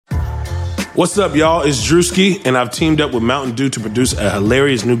What's up, y'all? It's Drewski, and I've teamed up with Mountain Dew to produce a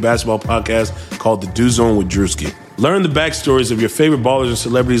hilarious new basketball podcast called The Dew Zone with Drewski. Learn the backstories of your favorite ballers and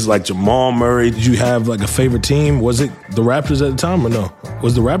celebrities like Jamal Murray. Did you have like a favorite team? Was it the Raptors at the time or no?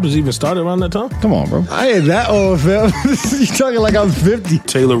 Was the Raptors even started around that time? Come on, bro. I ain't that old, fam. You talking like I was 50.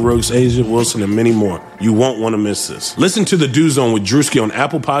 Taylor Rooks, Asia Wilson, and many more. You won't want to miss this. Listen to The Dew Zone with Drewski on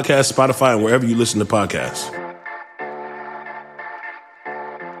Apple Podcasts, Spotify, and wherever you listen to podcasts.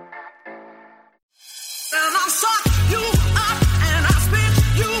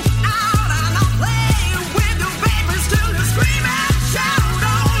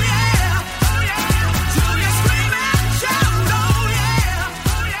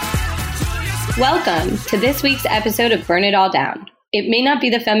 Welcome to this week's episode of Burn It All Down. It may not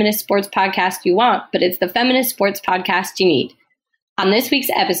be the feminist sports podcast you want, but it's the feminist sports podcast you need. On this week's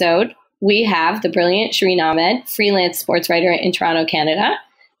episode, we have the brilliant Shireen Ahmed, freelance sports writer in Toronto, Canada,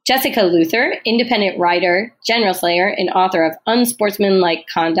 Jessica Luther, independent writer, genre slayer, and author of Unsportsmanlike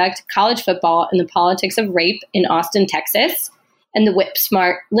Conduct, College Football, and the Politics of Rape in Austin, Texas, and the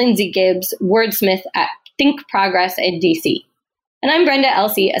whip-smart Lindsay Gibbs, wordsmith at Think Progress in DC. And I'm Brenda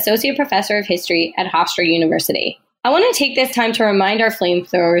Elsey, Associate Professor of History at Hofstra University. I want to take this time to remind our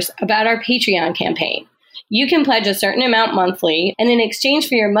flamethrowers about our Patreon campaign. You can pledge a certain amount monthly, and in exchange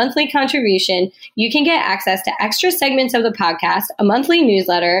for your monthly contribution, you can get access to extra segments of the podcast, a monthly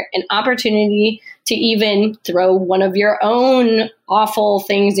newsletter, an opportunity to even throw one of your own awful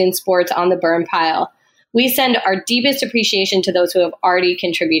things in sports on the burn pile. We send our deepest appreciation to those who have already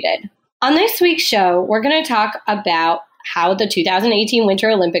contributed. On this week's show, we're going to talk about how the 2018 Winter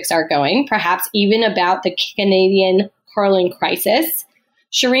Olympics are going, perhaps even about the Canadian hurling crisis.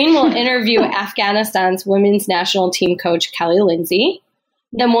 Shireen will interview Afghanistan's women's national team coach, Kelly Lindsay.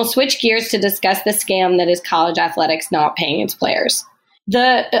 Then we'll switch gears to discuss the scam that is college athletics not paying its players.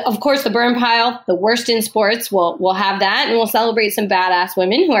 Of course, the burn pile, the worst in sports, we'll have that, and we'll celebrate some badass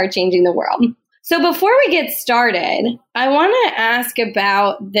women who are changing the world. So before we get started, I want to ask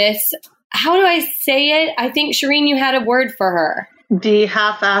about this. How do I say it? I think, Shireen, you had a word for her. The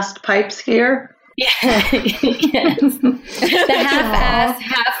half-assed pipe skier? Yeah, yes. The half-assed,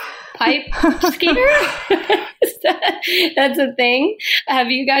 half-pipe skier? That's a thing.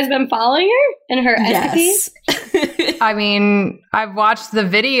 Have you guys been following her and her escapades? I mean, I've watched the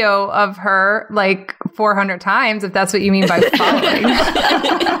video of her like 400 times, if that's what you mean by following.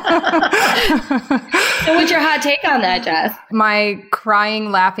 So what's your hot take on that, Jess? My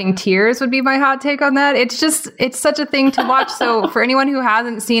crying, laughing tears would be my hot take on that. It's such a thing to watch. So for anyone who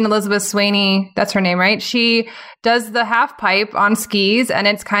hasn't seen Elizabeth Swaney, that's her name, right? She does the half pipe on skis, and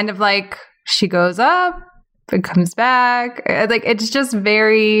it's kind of like she goes up, it comes back. Like, it's just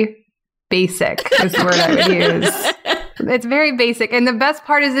very basic is the word I would use. It's very basic. And the best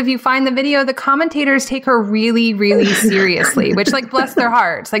part is if you find the video, the commentators take her really, really seriously, which, like, bless their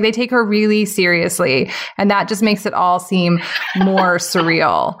hearts. Like, they take her really seriously. And that just makes it all seem more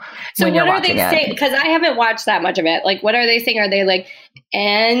surreal. So when what you're are they watching saying? Because I haven't watched that much of it. Like, what are they saying? Are they like,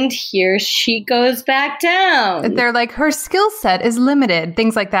 and here she goes back down? They're like, her skill set is limited,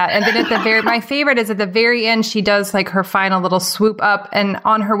 things like that. And then at the very, my favorite is at the very end, she does like her final little swoop up, and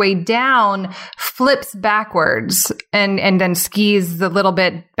on her way down, flips backwards and then skis the little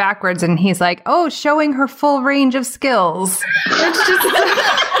bit backwards. And he's like, oh, showing her full range of skills. It's just,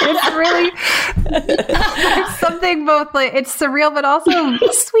 it's really, there's something both like, it's surreal, but also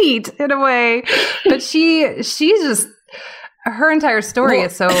sweet in a way. But she's just, her entire story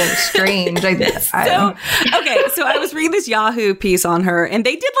is so strange. Okay, so I was reading this Yahoo piece on her, and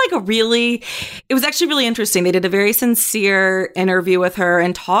they did like it was actually really interesting. They did a very sincere interview with her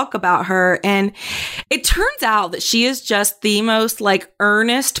and talk about her. And it turns out that she is just the most like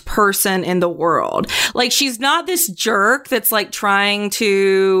earnest person in the world. Like, she's not this jerk that's like trying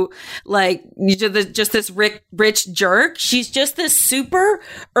to like just this rich jerk. She's just this super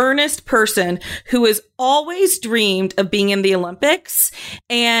earnest person who has always dreamed of being in the Olympics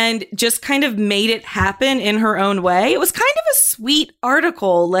and just kind of made it happen in her own way. It was kind of a sweet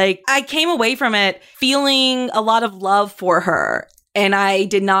article. Like, I came away from it feeling a lot of love for her. And I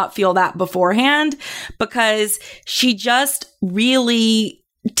did not feel that beforehand because she just really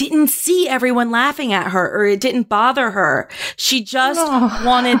didn't see everyone laughing at her, or it didn't bother her. She just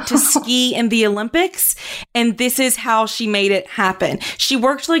wanted to ski in the Olympics, and this is how she made it happen. She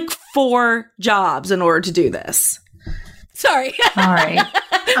worked like 4 jobs in order to do this. Sorry. All right.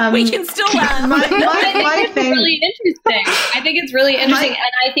 We can still laugh. My thing, really interesting. I think it's really interesting,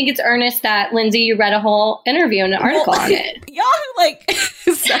 and I think it's earnest that, Lindsay, you read a whole interview and an article on it. Y'all like,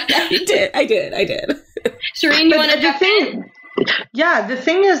 I did. Shireen, you want to jump in? Yeah, the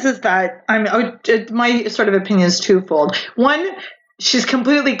thing is that my sort of opinion is twofold. One, she's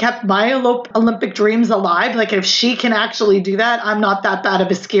completely kept my Olympic dreams alive. Like, if she can actually do that, I'm not that bad of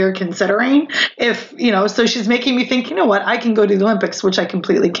a skier considering. So she's making me think, you know what, I can go to the Olympics, which I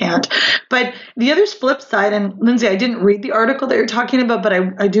completely can't. But the other flip side, and Lindsay, I didn't read the article that you're talking about, but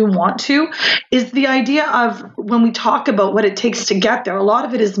I do want to, is the idea of when we talk about what it takes to get there, a lot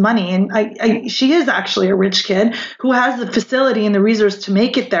of it is money. And she is actually a rich kid who has the facility and the resources to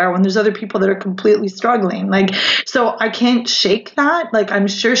make it there when there's other people that are completely struggling. Like, so I can't shake that. Like, I'm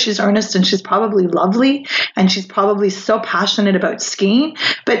sure she's earnest and she's probably lovely and she's probably so passionate about skiing,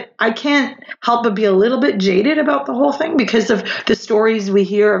 but I can't help but be a little bit jaded about the whole thing because of the stories we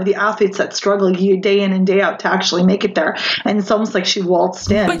hear of the athletes that struggle day in and day out to actually make it there. And it's almost like she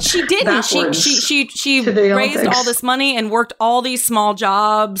waltzed in. But she didn't. She raised all this money and worked all these small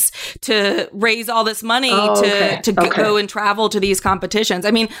jobs to raise all this money to go and travel to these competitions.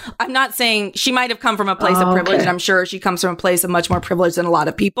 I mean, I'm not saying she might have come from a place of privilege, and I'm sure she comes from a place of much more privilege than a lot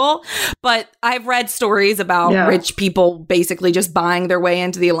of people, but I've read stories about rich people basically just buying their way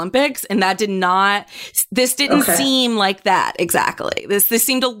into the Olympics, and this didn't seem like that exactly. This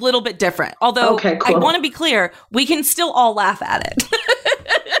seemed a little bit different, although I want to be clear, we can still all laugh at it.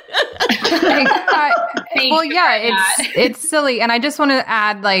 It's silly, and I just want to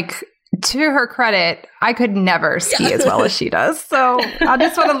add, like, to her credit, I could never ski as well as she does. So I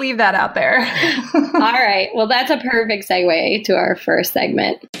just want to leave that out there. All right. Well, that's a perfect segue to our first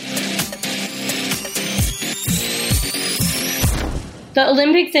segment. The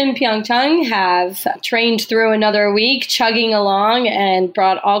Olympics in Pyeongchang have trained through another week, chugging along, and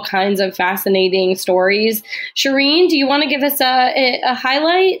brought all kinds of fascinating stories. Shireen, do you want to give us a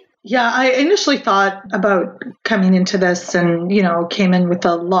highlight? Yeah, I initially thought about coming into this and, came in with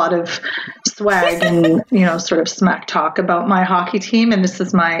a lot of swag and, sort of smack talk about my hockey team. And this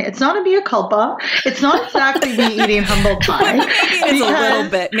is it's not a mea culpa. It's not exactly me eating humble pie. It's a little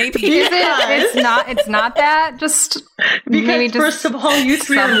bit. Maybe it's not that. Because first of all, you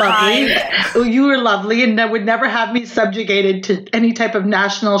three are lovely. You were lovely and that would never have me subjugated to any type of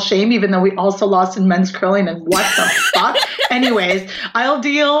national shame, even though we also lost in men's curling. And what the fuck? Anyways, I will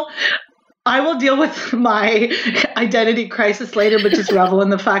deal with my identity crisis later, but just revel in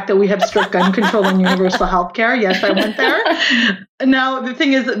the fact that we have strict gun control and universal health care. Yes, I went there. Now, the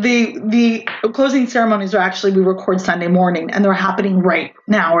thing is, the closing ceremonies we record Sunday morning, and they're happening right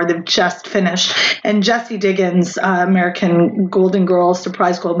now, or they've just finished. And Jessie Diggins, American Golden Girl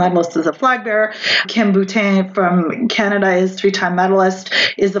surprise gold medalist, is a flag bearer. Kim Boutin from Canada is 3-time medalist,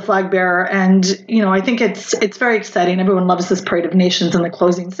 is the flag bearer. And, I think it's very exciting. Everyone loves this Parade of Nations and the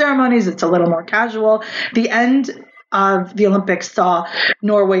closing ceremonies. It's a little more casual. The end of the Olympics saw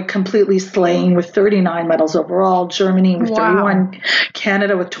Norway completely slaying with 39 medals overall, Germany with 31,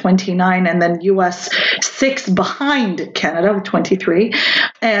 Canada with 29, and then US 6 behind Canada with 23.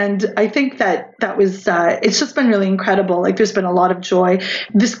 And I think that was, it's just been really incredible. Like, there's been a lot of joy.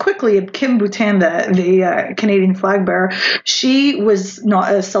 This quickly, Kim Boutin, the Canadian flag bearer, she was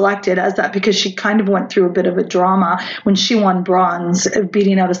not selected as that because she kind of went through a bit of a drama when she won bronze,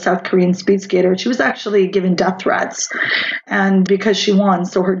 beating out a South Korean speed skater. She was actually given death threats. And because she won,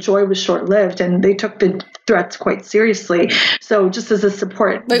 so her joy was short-lived, and they took the threats quite seriously. So just as a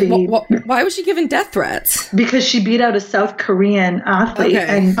support, why was she given death threats? Because she beat out a South Korean athlete,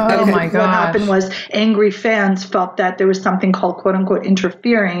 and what happened was angry fans felt that there was something called "quote unquote"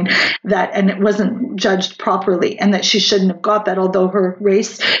 interfering, and it wasn't judged properly, and that she shouldn't have got that. Although her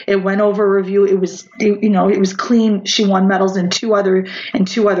race, it went over review, it was clean. She won medals in two other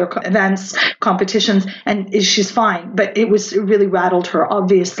events, competitions, and she's fine. But it really rattled her,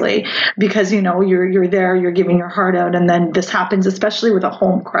 obviously, because you're there, you're giving your heart out, and then this happens, especially with a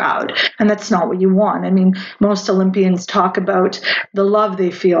home crowd, and that's not what you want. I mean, most Olympians talk about the love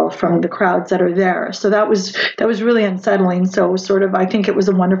they feel from the crowds that are there. So that was really unsettling. So sort of, I think it was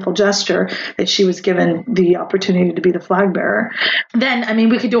a wonderful gesture that she was given the opportunity to be the flag bearer. Then, I mean,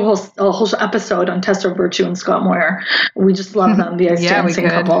 we could do a whole episode on Tessa Virtue and Scott Moir. We just love them, the ice dancing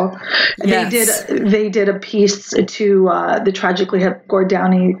couple. Yes. They did a piece to the tragically hip Gord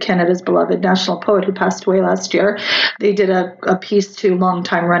Downie, Canada's beloved national poet who passed away last year. They did a piece to long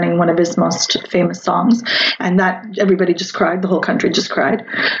time running one of his most famous songs, and that everybody just cried. The whole country just cried. died.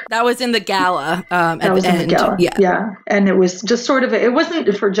 That was in the gala. That was in the gala. Yeah. And it was just sort of, it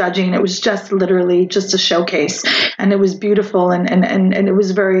wasn't for judging. It was just literally just a showcase. And it was beautiful. And it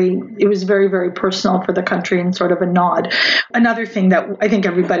was very, very personal for the country and sort of a nod. Another thing that I think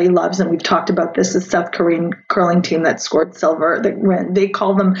everybody loves, and we've talked about this, is South Korean curling team that scored silver. They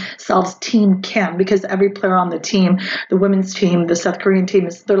call themselves Team Kim because every player on the team, the women's team, the South Korean team,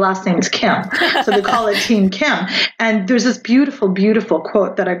 their last name is Kim. So they call it Team Kim. And there's this beautiful, beautiful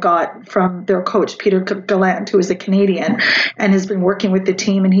quote that I got from their coach, Peter Gallant, who is a Canadian and has been working with the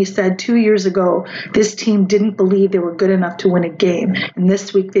team. And he said 2 years ago, this team didn't believe they were good enough to win a game. And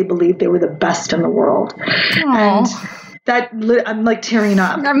this week they believed they were the best in the world. And that, I'm like tearing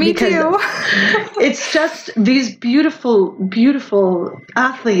up. Me too. It's just these beautiful, beautiful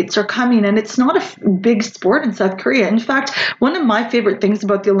athletes are coming, and it's not a big sport in South Korea. In fact, one of my favorite things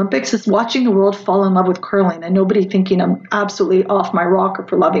about the Olympics is watching the world fall in love with curling and nobody thinking I'm absolutely off my rocker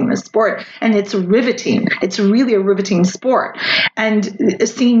for loving this sport. And it's riveting. It's really a riveting sport. And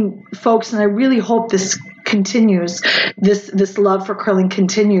seeing folks, and I really hope this continues, this love for curling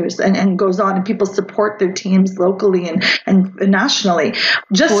continues and goes on, and people support their teams locally and nationally.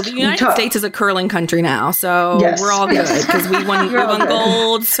 The United States is a curling country now, so we're all good because we won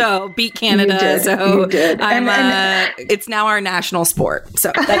gold, so beat Canada. You did. It's now our national sport.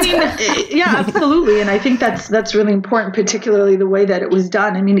 So that's yeah, absolutely. And I think that's really important, particularly the way that it was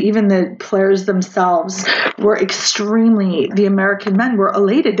done. I mean, even the players themselves were the American men were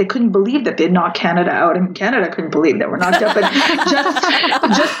elated. They couldn't believe that they'd knocked Canada out. I mean, Canada couldn't believe that we're knocked out, but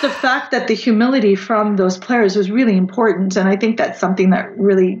just the fact that the humility from those players was really important. And I think that's something that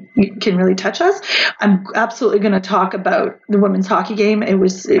really can really touch us. I'm absolutely going to talk about the women's hockey game. It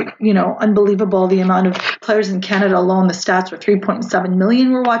was, unbelievable. The amount of players in Canada alone, the stats were 3.7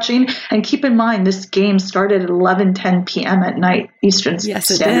 million were watching. And keep in mind, this game started at 11:10 p.m. at night, Eastern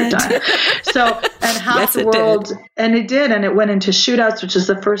Standard Time. So, and half the world, and it did, and it went into shootouts, which is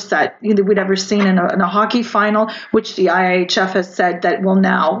the first set we'd ever seen in a hockey final, which the IIHF has said that will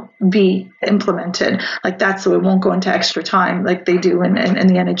now be implemented like that, so it won't go into extra time like they do in the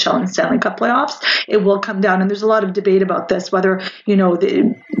NHL and Stanley Cup playoffs. It will come down, and there's a lot of debate about this, whether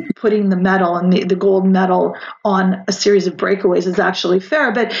putting the medal and the gold medal on a series of breakaways is actually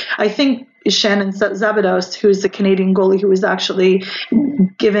fair. But I think Shannon Zabados, who's the Canadian goalie who was actually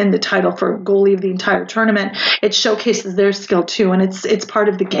given the title for goalie of the entire tournament, it showcases their skill too, and it's part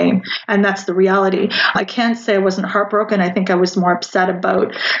of the game, and that's the reality. I can't say I wasn't heartbroken. I think I was more upset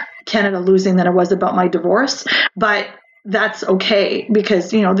about Canada losing than I was about my divorce, but that's okay because,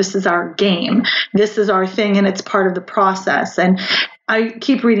 this is our game. This is our thing, and it's part of the process. And I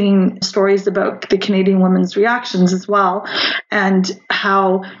keep reading stories about the Canadian women's reactions as well, and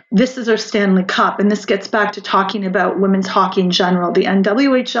how this is our Stanley Cup. And this gets back to talking about women's hockey in general. The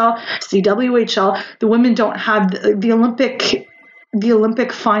NWHL, CWHL, the women don't have the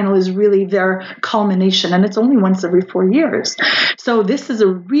Olympic final is really their culmination, and it's only once every 4 years. So this is a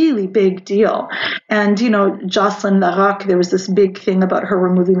really big deal. And, Jocelyn Larocque, there was this big thing about her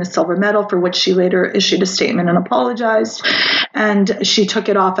removing the silver medal, for which she later issued a statement and apologized. And she took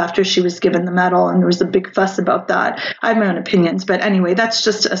it off after she was given the medal, and there was a big fuss about that. I have my own opinions, but anyway, that's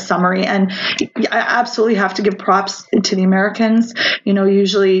just a summary. And I absolutely have to give props to the Americans.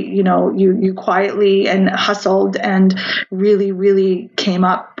 Usually, you quietly and hustled and really, really came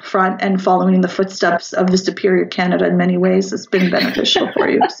up front, and following in the footsteps of the superior Canada in many ways has been beneficial for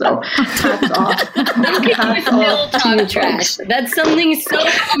you. So hats off. Hats off to you, trash. That's something so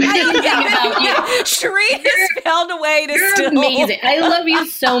amazing about you. Shireen has found a way to still amazing. I love you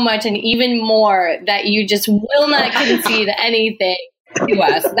so much, and even more that you just will not concede anything to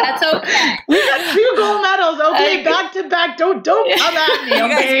us. That's okay. We got 2 gold medals. Okay, back to back. Don't come at me.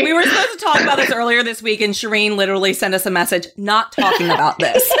 Okay. Guys, we were supposed to talk about this earlier this week, and Shireen literally sent us a message not talking about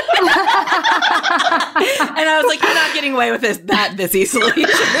this. And I was like, "You're not getting away with this easily,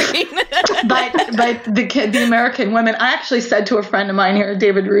 Shireen." but the American women. I actually said to a friend of mine here,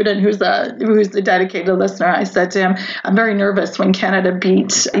 David Rudin, who's the dedicated listener. I said to him, "I'm very nervous when Canada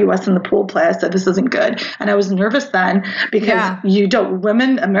beat U.S. in the pool play." I said, "This isn't good," and I was nervous then because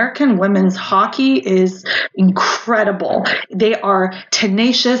American women's hockey is incredible. They are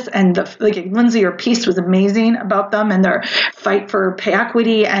tenacious, and Lindsay, your piece was amazing about them and their fight for pay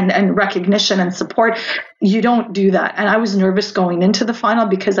equity and recognition and support. You don't do that. And I was nervous going into the final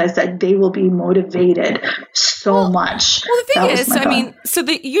because I said they will be motivated so much. Well, the thing is, I mean, so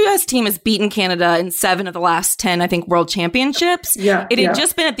the U.S. team has beaten Canada in 7 of the last 10, I think, World Championships. It had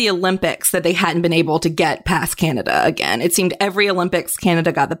just been at the Olympics that they hadn't been able to get past Canada again. It seemed every Olympics,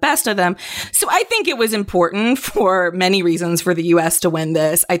 Canada got the best of them. So I think it was important for many reasons for the U.S. to win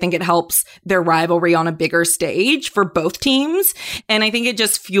this. I think it helps their rivalry on a bigger stage for both teams. And I think it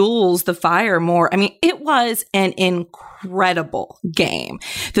just fuels the fire more. I mean, it was an incredible game.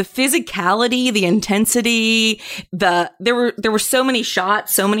 The physicality, the intensity, there were so many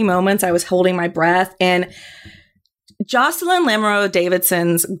shots, so many moments. I was holding my breath. And Jocelyn Lamoureux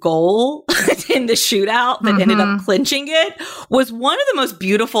Davidson's goal in the shootout that ended up clinching it was one of the most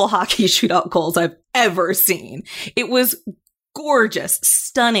beautiful hockey shootout goals I've ever seen. It was gorgeous,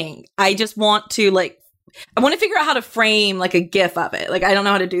 stunning. I just want to I want to figure out how to frame like a GIF of it. Like, I don't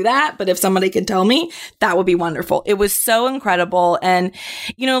know how to do that, but if somebody could tell me, that would be wonderful. It was so incredible. And,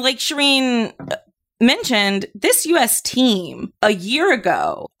 you know, like Shireen mentioned, this U.S. team a year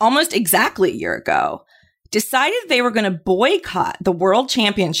ago, almost exactly a year ago, decided they were going to boycott the World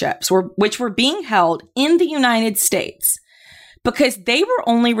Championships, which were being held in the United States, because they were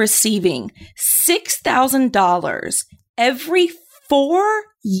only receiving $6,000 every 4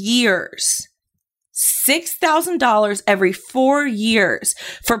 years. $6,000 every 4 years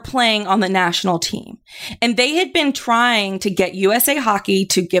for playing on the national team. And they had been trying to get USA Hockey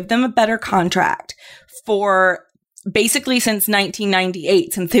to give them a better contract for basically since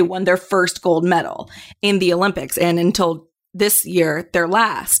 1998, since they won their first gold medal in the Olympics, and until this year, their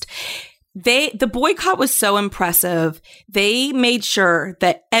last. The boycott was so impressive. They made sure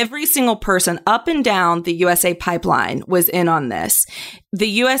that every single person up and down the USA pipeline was in on this. The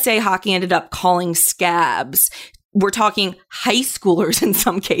USA Hockey ended up calling scabs. We're talking high schoolers in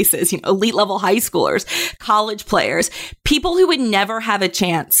some cases, you know, elite level high schoolers, college players, people who would never have a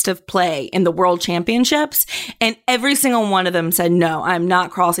chance to play in the World Championships. And every single one of them said, no, I'm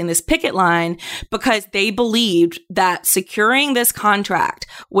not crossing this picket line, because they believed that securing this contract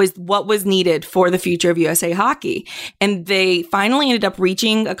was what was needed for the future of USA Hockey. And they finally ended up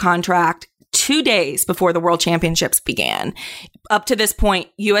reaching a contract 2 days before the World Championships began. Up to this point,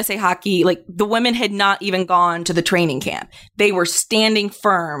 USA Hockey, like, the women had not even gone to the training camp. They were standing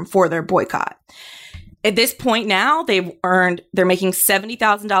firm for their boycott. At this point now, they're making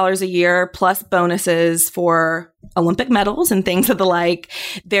 $70,000 a year plus bonuses for Olympic medals and things of the like.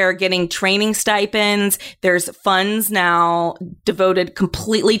 They're getting training stipends. There's funds now devoted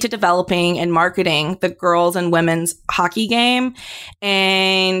completely to developing and marketing the girls and women's hockey game.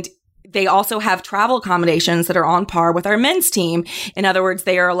 And they also have travel accommodations that are on par with our men's team. In other words,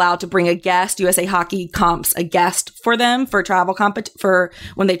 they are allowed to bring a guest. USA Hockey comps a guest for them for travel for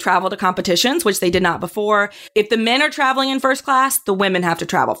when they travel to competitions, which they did not before. If the men are traveling in first class, the women have to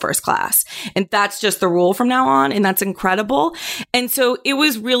travel first class. And that's just the rule from now on. And that's incredible. And so it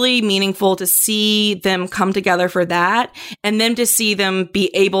was really meaningful to see them come together for that, and then to see them be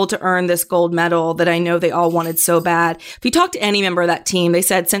able to earn this gold medal that I know they all wanted so bad. If you talk to any member of that team, they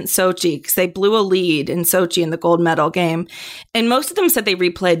said since Sochi, because they blew a lead in Sochi in the gold medal game. And most of them said they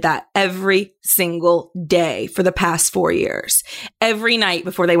replayed that every single day for the past 4 years. Every night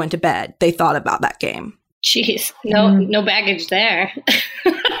before they went to bed, they thought about that game. Jeez, no baggage there.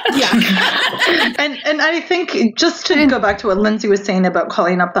 Yeah. And I think, just to go back to what Lindsay was saying about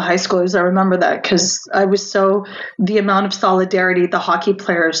calling up the high schoolers, I remember that because the amount of solidarity the hockey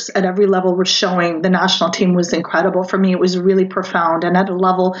players at every level were showing the national team was incredible. For me, it was really profound. And at a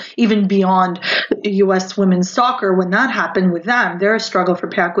level even beyond U.S. women's soccer, when that happened with them, they're a struggle for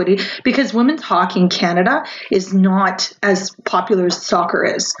pay equity, because women's hockey in Canada is not as popular as soccer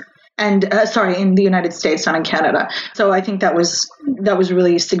is. And in the United States, not in Canada. So I think that was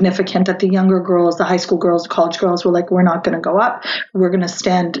really significant that the younger girls, the high school girls, college girls were like, we're not going to go up. We're going to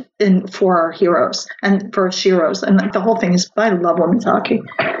stand in for our heroes and for Shiros. And the whole thing is, I love women's hockey.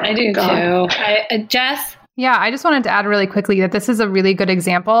 I do too. Jess? Yeah, I just wanted to add really quickly that this is a really good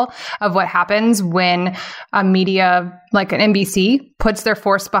example of what happens when a media like an NBC puts their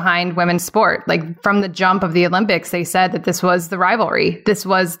force behind women's sport. Like, from the jump of the Olympics, they said that this was the rivalry. This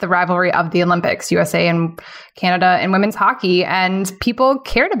was the rivalry of the Olympics, USA and Canada and women's hockey. And people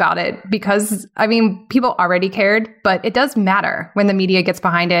cared about it because, I mean, people already cared, but it does matter when the media gets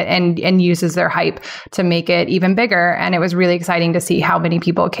behind it and uses their hype to make it even bigger. And it was really exciting to see how many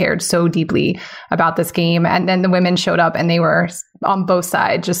people cared so deeply about this game. And then the women showed up and they were on both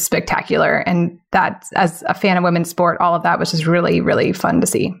sides, just spectacular. And that, as a fan of women's sport, all of that was just really, really fun to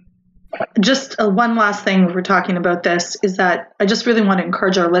see. Just one last thing we're talking about this is that I just really want to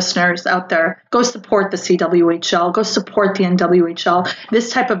encourage our listeners out there, go support the CWHL, go support the NWHL.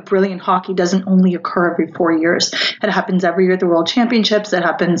 This type of brilliant hockey doesn't only occur every 4 years. It happens every year at the World Championships. It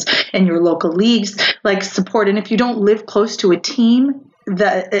happens in your local leagues. Like, support. And if you don't live close to a team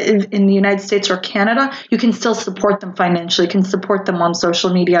that in the United States or Canada, you can still support them financially. You can support them on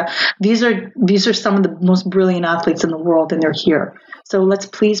social media. These are some of the most brilliant athletes in the world, and they're here. So let's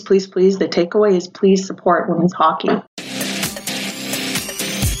please, the takeaway is please support women's hockey.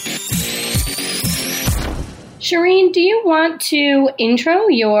 Shireen, do you want to intro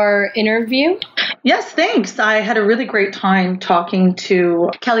your interview? Yes, thanks. I had a really great time talking to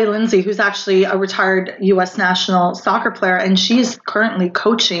Kelly Lindsay, who's actually a retired U.S. national soccer player, and she's currently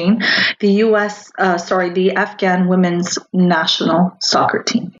coaching the Afghan women's national soccer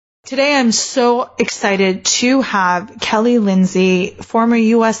team. Today, I'm so excited to have Kelly Lindsay, former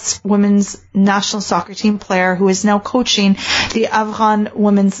U.S. women's national soccer team player who is now coaching the Afghan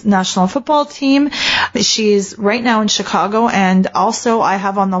women's national football team. She is right now in Chicago, and also I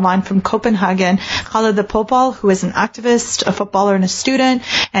have on the line from Copenhagen, Khalida Popal, who is an activist, a footballer, and a student,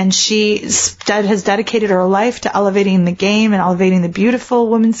 and she has dedicated her life to elevating the game and elevating the beautiful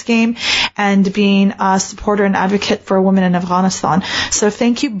women's game and being a supporter and advocate for women in Afghanistan. So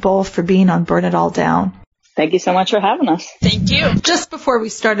thank you both for being on Burn It All Down. Thank you so much for having us. Thank you. Just before we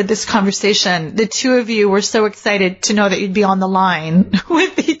started this conversation, the two of you were so excited to know that you'd be on the line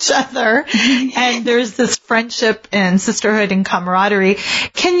with each other. And there's this friendship and sisterhood and camaraderie.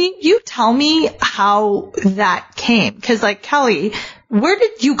 Can you tell me how that came? Because, like, Kelly, where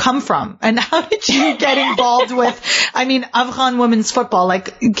did you come from? And how did you get involved with, Afghan women's football?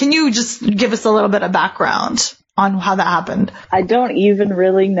 Like, can you just give us a little bit of background on how that happened? I don't even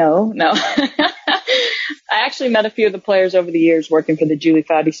really know. No. I actually met a few of the players over the years working for the Julie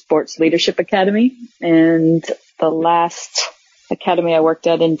Foudy Sports Leadership Academy. And the last academy I worked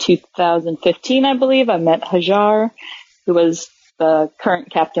at in 2015, I believe, I met Hajar, who was the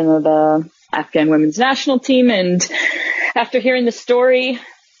current captain of the Afghan women's national team. And after hearing the story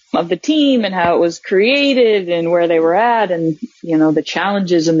of the team and how it was created and where they were at and, the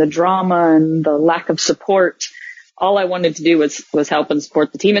challenges and the drama and the lack of support, all I wanted to do was help and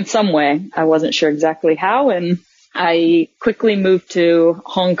support the team in some way. I wasn't sure exactly how, and I quickly moved to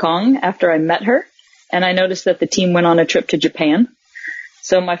Hong Kong after I met her, and I noticed that the team went on a trip to Japan.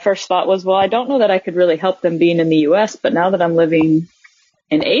 So my first thought was, well, I don't know that I could really help them being in the U.S., but now that I'm living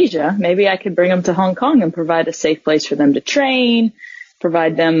in Asia, maybe I could bring them to Hong Kong and provide a safe place for them to train,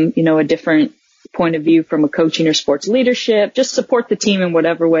 provide them, a different point of view from a coaching or sports leadership, just support the team in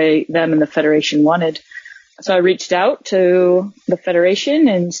whatever way them and the federation wanted. So I reached out to the federation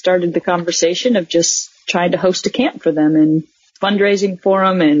and started the conversation of just trying to host a camp for them and fundraising for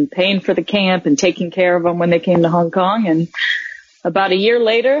them and paying for the camp and taking care of them when they came to Hong Kong. And about a year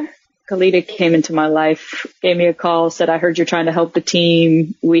later, Khalida came into my life, gave me a call, said, I heard you're trying to help the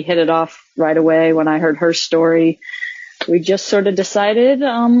team. We hit it off right away when I heard her story. We just sort of decided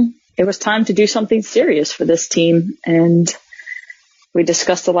it was time to do something serious for this team. And we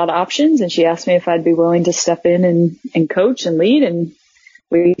discussed a lot of options, and she asked me if I'd be willing to step in and coach and lead. And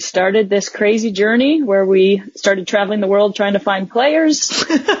we started this crazy journey where we started traveling the world trying to find players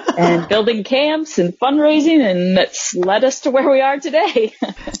and building camps and fundraising, and that's led us to where we are today.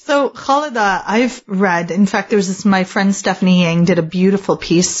 So, Khalida, I've read, in fact, my friend Stephanie Yang did a beautiful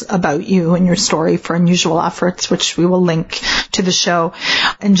piece about you and your story for Unusual Efforts, which we will link to the show,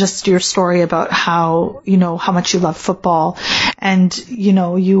 and just your story about how much you love football. And,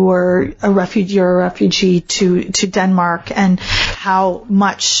 you're a refugee to Denmark, and how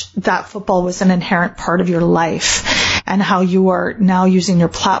much that football was an inherent part of your life, and how you are now using your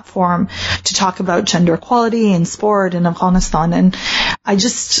platform to talk about gender equality in sport in Afghanistan. And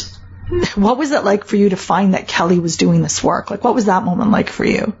what was it like for you to find that Kelly was doing this work? Like, what was that moment like for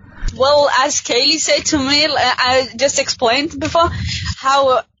you? Well, as Kaylee said to me, I just explained before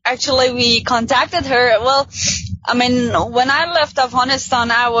how actually we contacted her. Well, when I left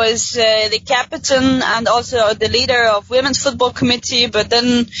Afghanistan, I was the captain and also the leader of women's football committee. But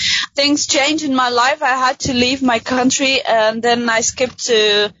then things changed in my life. I had to leave my country, and then I skipped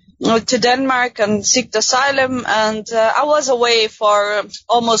to Denmark and seeked asylum. And I was away for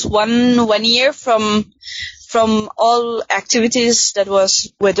almost one year from all activities that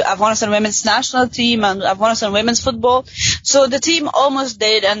was with Afghanistan women's national team and Afghanistan women's football. So the team almost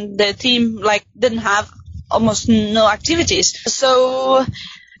did, and the team didn't have almost no activities. So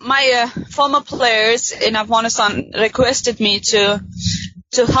my former players in Afghanistan requested me to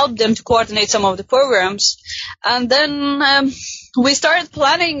help them to coordinate some of the programs. And then we started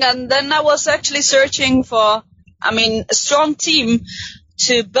planning, and then I was actually searching for, a strong team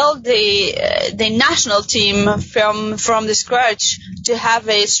to build the national team from the scratch, to have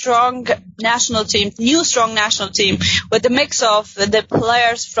a strong national team, new strong national team with a mix of the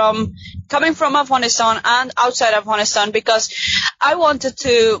players coming from Afghanistan and outside Afghanistan, because I wanted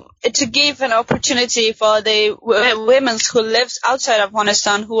to give an opportunity for the women who live outside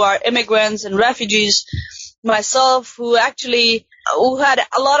Afghanistan, who are immigrants and refugees, myself, who had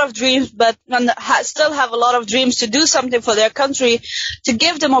a lot of dreams, but still have a lot of dreams to do something for their country, to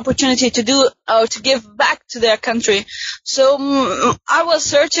give them opportunity to do or to give back to their country. So I was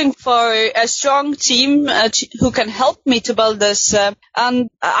searching for a strong team who can help me to build this. And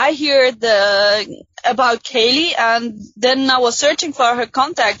I heard about Kaylee, and then I was searching for her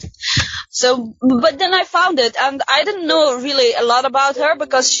contact. But then I found it, and I didn't know really a lot about her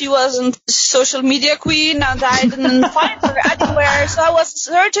because she wasn't social media queen, and I didn't find her anywhere. So I was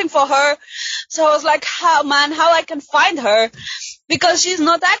searching for her. So I was like, how I can find her, because she's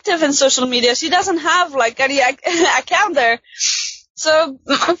not active in social media. She doesn't have any account there. So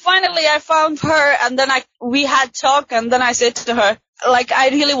finally I found her, and then we had talk, and then I said to her, I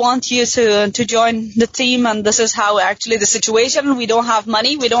really want you to join the team, and this is how actually the situation. We don't have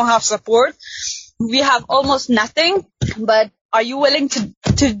money, we don't have support, we have almost nothing, but are you willing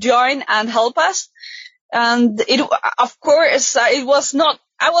to join and help us? And of course, I was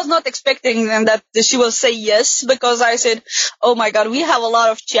not expecting that she will say yes, because I said, oh my God, we have a lot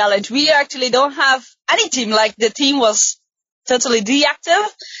of challenge. We actually don't have any team. The team was totally deactive.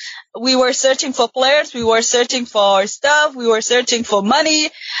 We were searching for players, we were searching for stuff, we were searching for money.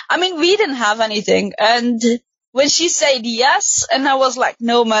 We didn't have anything. And when she said yes, and I was like,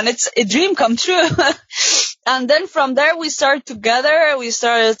 no man, it's a dream come true. And then from there we started together, we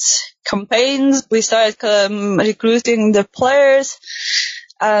started campaigns, we started recruiting the players,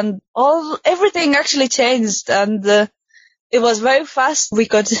 and everything actually changed, and it was very fast. We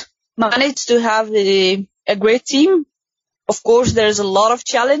could manage to have a great team. Of course, there's a lot of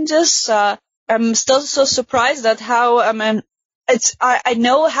challenges. I'm still so surprised at how, I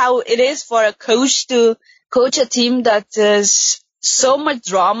know how it is for a coach to coach a team that is so much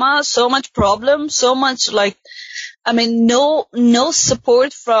drama, so much problem, so much no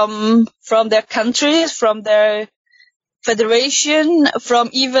support from their countries, from their federation, from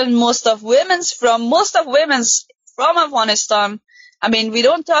even most of women's from Afghanistan. We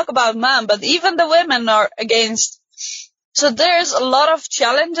don't talk about men, but even the women are against. So there's a lot of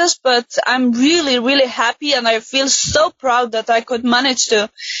challenges, but I'm really, really happy, and I feel so proud that I could manage to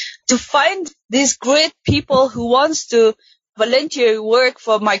find these great people who wants to volunteer work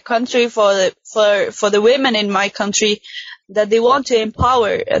for my country, for the women in my country, that they want to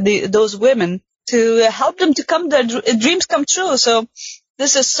empower those women, to help them to their dreams come true. So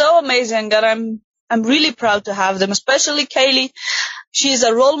this is so amazing, and I'm really proud to have them, especially Kaylee. She's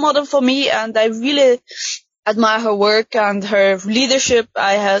a role model for me, and I really admire her work and her leadership.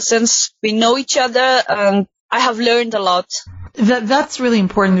 Since we know each other, and I have learned a lot. That's really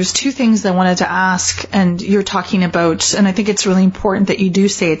important. There's two things I wanted to ask, and you're talking about, and I think it's really important that you do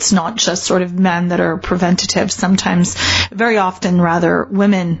say it's not just sort of men that are preventative. Sometimes, very often rather,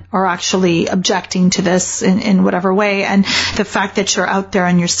 women are actually objecting to this in whatever way, and the fact that you're out there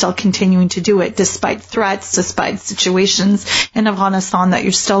and you're still continuing to do it despite threats, despite situations in Afghanistan, that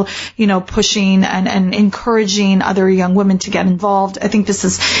you're still, pushing and encouraging other young women to get involved. I think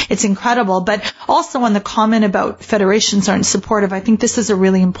it's incredible. But also on the comment about federations aren't supportive, I think this is a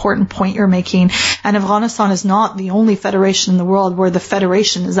really important point you're making. And Afghanistan is not the only federation in the world where the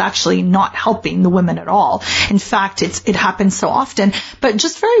federation is actually not helping the women at all. In fact, it happens so often. But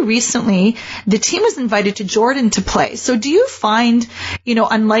just very recently, the team was invited to Jordan to play. So do you find,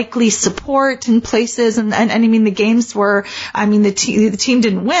 unlikely support in places? And the games were, the team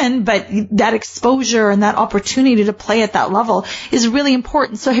didn't win, but that exposure and that opportunity to play at that level is really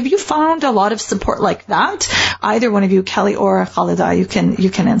important. So have you found a lot of support like that? Either one of you, Kelly or Khalida, you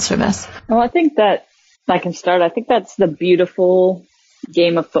can answer this. Well, I think that I can start. I think that's the beautiful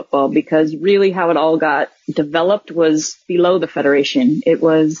game of football, because really how it all got developed was below the federation.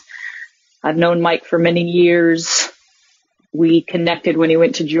 I've known Mike for many years. We connected when he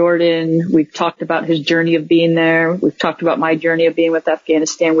went to Jordan. We've talked about his journey of being there. We've talked about my journey of being with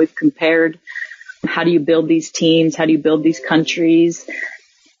Afghanistan. We've compared how do you build these teams? How do you build these countries?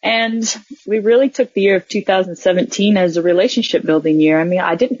 And we really took the year of 2017 as a relationship building year.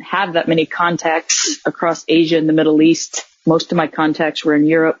 I didn't have that many contacts across Asia and the Middle East. Most of my contacts were in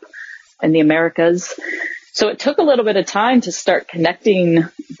Europe and the Americas. So it took a little bit of time to start connecting,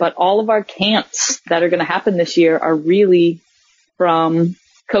 but all of our camps that are going to happen this year are really from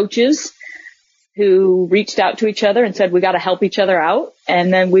coaches who reached out to each other and said, we got to help each other out.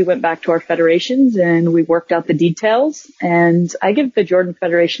 And then we went back to our federations and we worked out the details. And I give the Jordan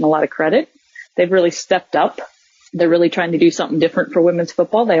Federation a lot of credit. They've really stepped up. They're really trying to do something different for women's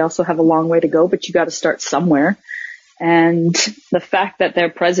football. They also have a long way to go, but you got to start somewhere. And the fact that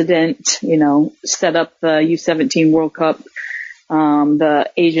their president, set up the U17 World Cup, the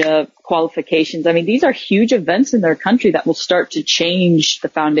Asia qualifications. I mean, these are huge events in their country that will start to change the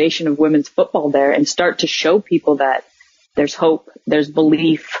foundation of women's football there and start to show people that there's hope, there's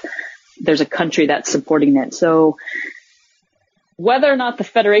belief, there's a country that's supporting it. So whether or not the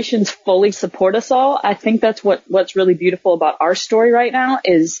federations fully support us all, I think that's what's really beautiful about our story right now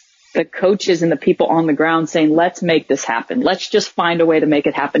is the coaches and the people on the ground saying, let's make this happen. Let's just find a way to make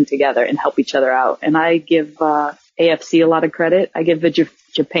it happen together and help each other out. And I give AFC a lot of credit. I give the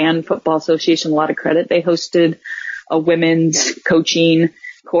Japan Football Association a lot of credit. They hosted a women's coaching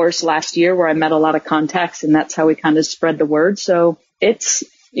course last year where I met a lot of contacts, and that's how we kind of spread the word. So it's,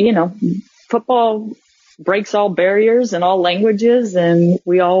 football breaks all barriers and all languages, and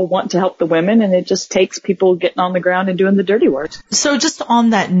we all want to help the women, and it just takes people getting on the ground and doing the dirty work. So just on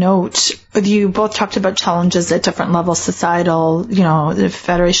that note, you both talked about challenges at different levels, societal, the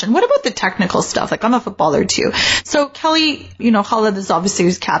federation. What about the technical stuff? Like, I'm a footballer too. So Kelly, Khaled is obviously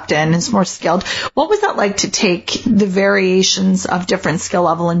who's captain, is more skilled. What was that like to take the variations of different skill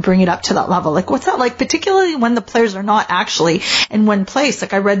level and bring it up to that level? Like, what's that like, particularly when the players are not actually in one place?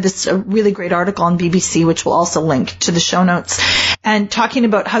 Like, I read this really great article on BBC, which we'll also link to the show notes, and talking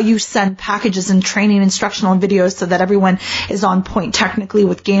about how you send packages and training, instructional videos so that everyone is on point technically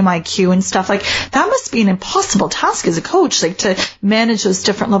with game IQ and stuff. Like, that must be an impossible task as a coach, like to manage those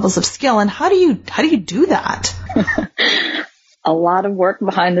different levels of skill. And how do you do that? A lot of work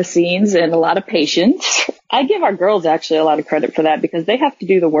behind the scenes and a lot of patience. I give our girls actually a lot of credit for that because they have to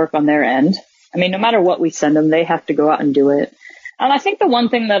do the work on their end. I mean, no matter what we send them, they have to go out and do it. And I think the one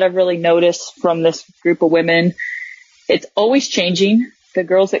thing that I've really noticed from this group of women, it's always changing. The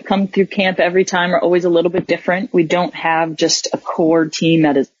girls that come through camp every time are always a little bit different. We don't have just a core team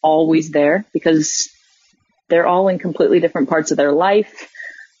that is always there because they're all in completely different parts of their life,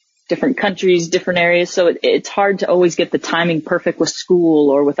 different countries, different areas. So it's hard to always get the timing perfect with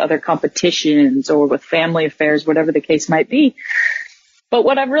school or with other competitions or with family affairs, whatever the case might be. But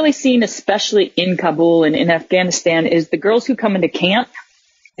what I've really seen, especially in Kabul and in Afghanistan, is the girls who come into camp,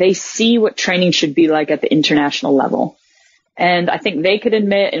 they see what training should be like at the international level. And I think they could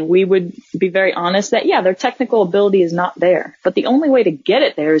admit, and we would be very honest, that, their technical ability is not there. But the only way to get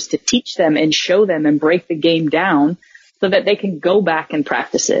it there is to teach them and show them and break the game down so that they can go back and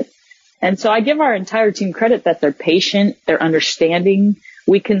practice it. And so I give our entire team credit that they're patient, they're understanding.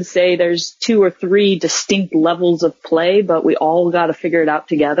 We can say there's 2 or 3 distinct levels of play, but we all got to figure it out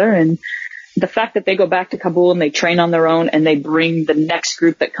together. And the fact that they go back to Kabul and they train on their own and they bring the next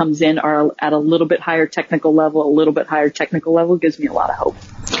group that comes in are at a little bit higher technical level gives me a lot of hope.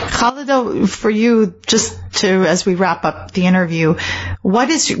 Khaled, for you, just to, as we wrap up the interview, what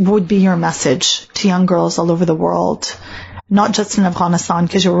would be your message to young girls all over the world? Not just in Afghanistan,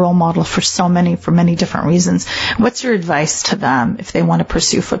 because you're a role model for many different reasons. What's your advice to them if they want to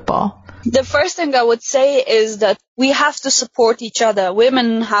pursue football? The first thing I would say is that we have to support each other.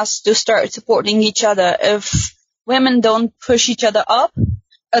 Women has to start supporting each other. If women don't push each other up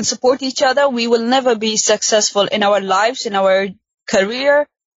and support each other, we will never be successful in our lives, in our career,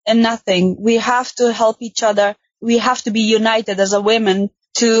 and nothing. We have to help each other. We have to be united as a women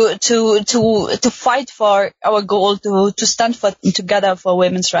to fight for our goal, to stand together for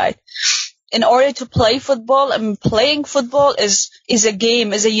women's rights. In order to play football, playing football is a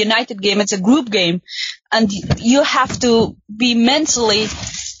game, is a united game, it's a group game. And you have to be mentally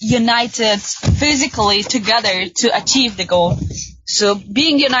united, physically together to achieve the goal. So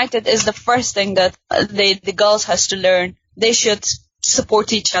being united is the first thing that the girls has to learn. They should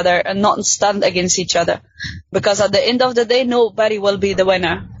support each other and not stand against each other, because at the end of the day, nobody will be the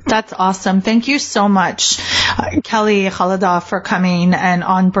winner. That's awesome. Thank you so much, Kelly Khaleda, for coming and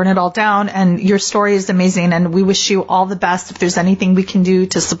on Burn It All Down. And your story is amazing, and we wish you all the best. If there's anything we can do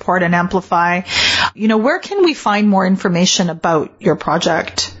to support and amplify, where can we find more information about your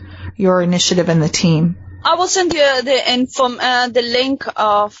project, your initiative, and the team? I will send you the link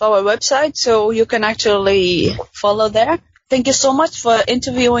of our website so you can actually follow there. Thank you so much for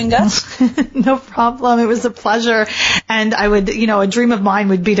interviewing us. No problem. It was a pleasure. And I would, a dream of mine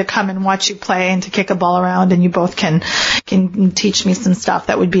would be to come and watch you play and to kick a ball around, and you both can teach me some stuff.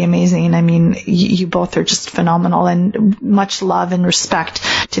 That would be amazing. I mean, you both are just phenomenal, and much love and respect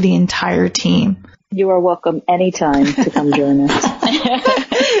to the entire team. You are welcome anytime to come join us.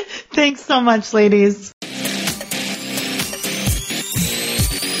 Thanks so much, ladies.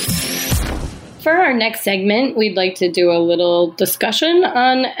 For our next segment, we'd like to do a little discussion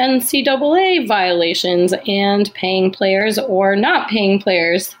on NCAA violations and paying players or not paying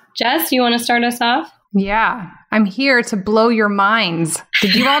players. Jess, you want to start us off? Yeah, I'm here to blow your minds.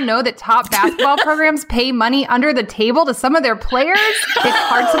 Did you all know that top basketball programs pay money under the table to some of their players? It's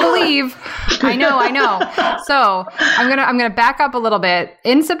hard to believe. I know. So I'm gonna back up a little bit.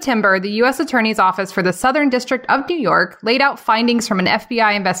 In September, the U.S. Attorney's Office for the Southern District of New York laid out findings from an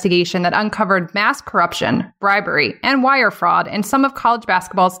FBI investigation that uncovered mass corruption, bribery, and wire fraud in some of college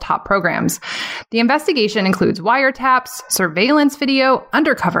basketball's top programs. The investigation includes wiretaps, surveillance video,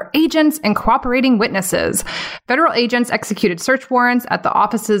 undercover agents, and cooperating witnesses. Federal agents executed search warrants at the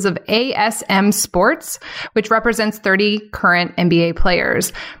offices of ASM Sports, which represents 30 current NBA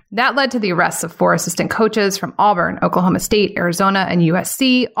players. That led to the arrests of 4 assistant coaches from Auburn, Oklahoma State, Arizona, and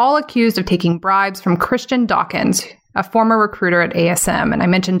USC, all accused of taking bribes from Christian Dawkins, a former recruiter at ASM. And I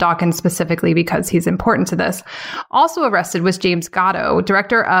mentioned Dawkins specifically because he's important to this. Also arrested was James Gatto,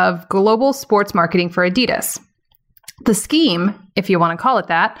 director of global sports marketing for Adidas. The scheme, if you want to call it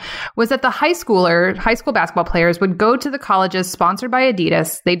that, was that the high school basketball players would go to the colleges sponsored by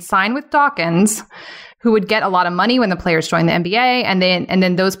Adidas. They'd sign with Dawkins, who would get a lot of money when the players joined the NBA, and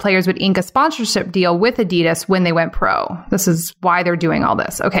then those players would ink a sponsorship deal with Adidas when they went pro. This is why they're doing all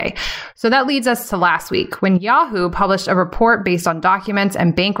this. Okay, so that leads us to last week, when Yahoo published a report based on documents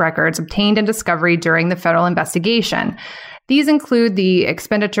and bank records obtained in discovery during the federal investigation. These include the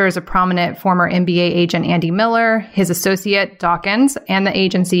expenditures of prominent former NBA agent Andy Miller, his associate Dawkins, and the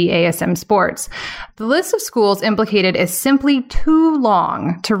agency ASM Sports. The list of schools implicated is simply too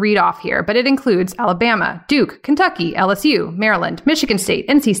long to read off here, but it includes Alabama, Duke, Kentucky, LSU, Maryland, Michigan State,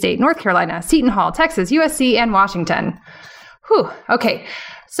 NC State, North Carolina, Seton Hall, Texas, USC, and Washington. Whew. Okay.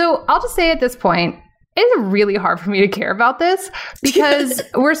 So I'll just say at this point, it's really hard for me to care about this because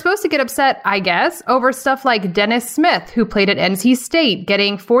we're supposed to get upset, I guess, over stuff like Dennis Smith, who played at NC State,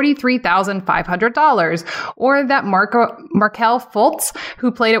 getting $43,500, or that Markelle Fultz, who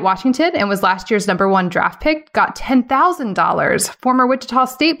played at Washington and was last year's #1 draft pick, got $10,000. Former Wichita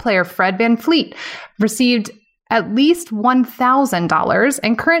State player Fred VanVleet received at least $1,000,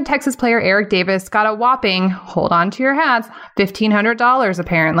 and current Texas player Eric Davis got a whopping, hold on to your hats, $1,500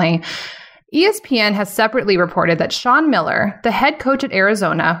 apparently. ESPN has separately reported that Sean Miller, the head coach at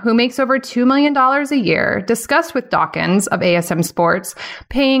Arizona, who makes over $2 million a year, discussed with Dawkins of ASM Sports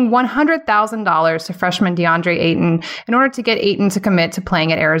paying $100,000 to freshman DeAndre Ayton in order to get Ayton to commit to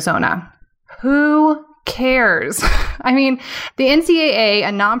playing at Arizona. Who cares? I mean, the NCAA,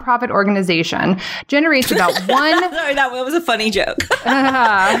 a nonprofit organization, generates about Sorry, that was a funny joke.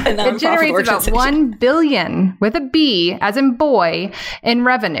 It generates about $1 billion, with a B, as in boy, in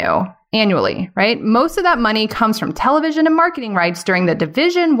revenue annually, right? Most of that money comes from television and marketing rights during the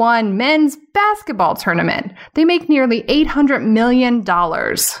Division I men's basketball tournament. They make nearly $800 million.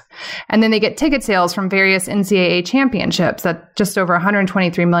 And then they get ticket sales from various NCAA championships at just over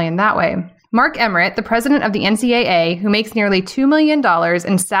 $123 million that way. Mark Emmert, the president of the NCAA, who makes nearly $2 million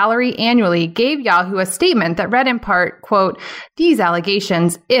in salary annually, gave Yahoo a statement that read in part, quote, "These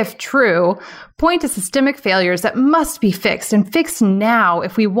allegations, if true, point to systemic failures that must be fixed and fixed now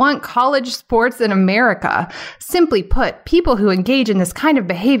if we want college sports in America. Simply put, people who engage in this kind of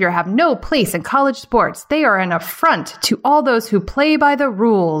behavior have no place in college sports. They are an affront to all those who play by the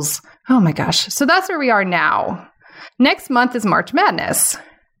rules." Oh my gosh. So that's where we are now. Next month is March Madness.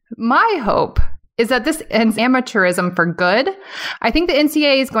 My hope is that this ends amateurism for good. I think the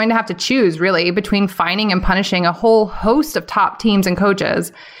NCAA is going to have to choose, really, between fining and punishing a whole host of top teams and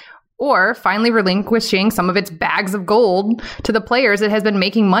coaches, or finally relinquishing some of its bags of gold to the players it has been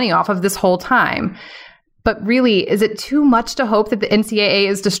making money off of this whole time. But really, is it too much to hope that the NCAA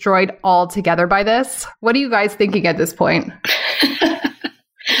is destroyed altogether by this? What are you guys thinking at this point?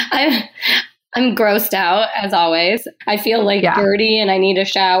 I'm grossed out, as always. I feel like dirty and I need a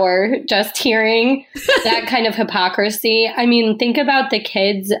shower just hearing that kind of hypocrisy. I mean, think about the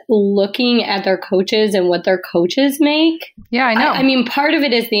kids looking at their coaches and what their coaches make. Yeah, I know. I mean, part of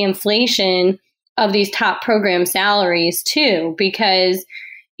it is the inflation of these top program salaries, too, because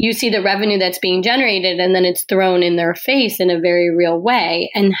you see the revenue that's being generated and then it's thrown in their face in a very real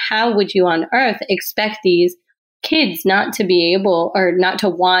way. And how would you on earth expect these kids not to be able or not to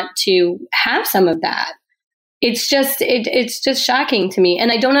want to have some of that? It's just shocking to me.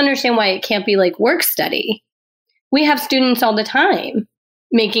 And I don't understand why it can't be like work study. We have students all the time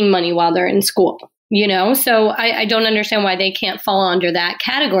making money while they're in school. So I don't understand why they can't fall under that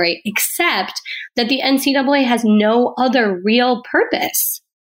category, except that the NCAA has no other real purpose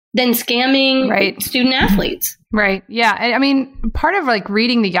than scamming student athletes. Right. Yeah. I mean, part of like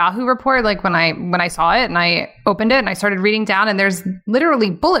reading the Yahoo report, like when I saw it and I opened it and I started reading down, and there's literally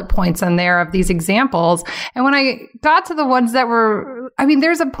bullet points in there of these examples. And when I got to the ones that were,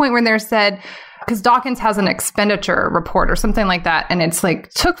 there's a point where there said, because Dawkins has an expenditure report or something like that, and it's like,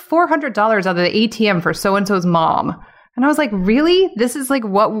 took $400 out of the ATM for so-and-so's mom. And I was like, really? This is like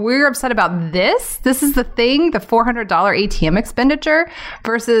what we're upset about this? This is the thing, the $400 ATM expenditure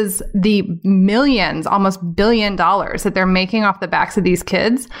versus the millions, almost $1 billion that they're making off the backs of these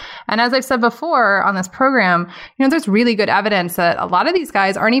kids. And as I've said before on this program, there's really good evidence that a lot of these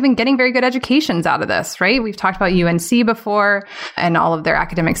guys aren't even getting very good educations out of this, right? We've talked about UNC before and all of their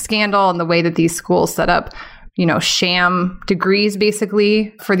academic scandal and the way that these schools set up sham degrees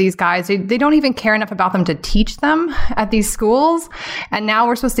basically for these guys. They don't even care enough about them to teach them at these schools. And now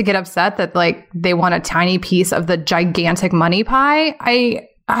we're supposed to get upset that like they want a tiny piece of the gigantic money pie.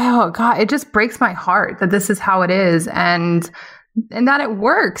 Oh God, it just breaks my heart that this is how it is. And that it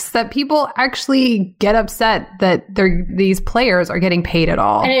works, that people actually get upset that these players are getting paid at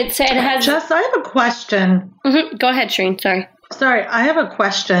all. And it has... Jess, I have a question. Mm-hmm. Go ahead, Shereen. Sorry, I have a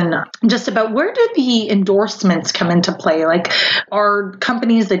question just about where do the endorsements come into play? Like, are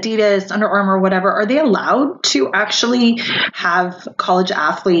companies, Adidas, Under Armour, whatever, are they allowed to actually have college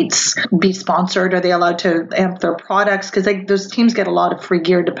athletes be sponsored? Are they allowed to amp their products? Because those teams get a lot of free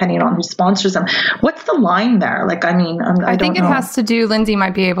gear depending on who sponsors them. What's the line there? Like, I think it has to do, Lindsay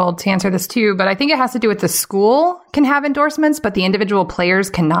might be able to answer this too, but I think it has to do with the school can have endorsements, but the individual players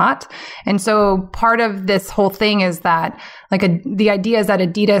cannot. And so part of this whole thing is that the idea is that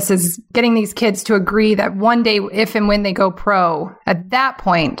Adidas is getting these kids to agree that one day, if and when they go pro, at that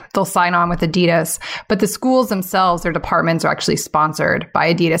point, they'll sign on with Adidas. But the schools themselves, their departments are actually sponsored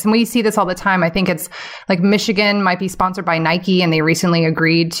by Adidas. And we see this all the time. I think it's like Michigan might be sponsored by Nike, and they recently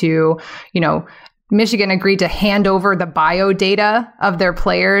agreed to, Michigan agreed to hand over the bio data of their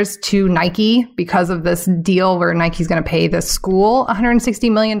players to Nike because of this deal where Nike's going to pay the school $160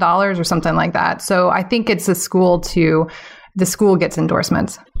 million or something like that. So I think it's the school gets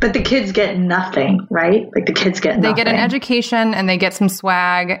endorsements. But the kids get nothing, right? Like the kids get nothing. They get an education and they get some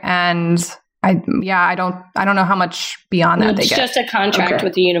swag, and I don't know how much beyond that they get. It's just a contract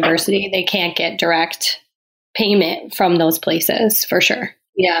with the university. They can't get direct payment from those places for sure.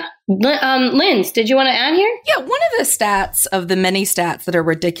 Yeah. Linz, did you want to add here? Yeah, one of the stats of the many stats that are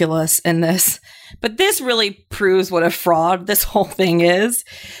ridiculous in this, but this really proves what a fraud this whole thing is.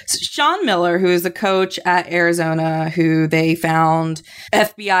 So Sean Miller, who is the coach at Arizona, who they found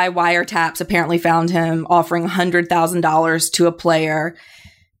FBI wiretaps apparently found him offering $100,000 to a player.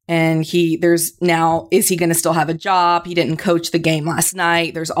 And is he going to still have a job? He didn't coach the game last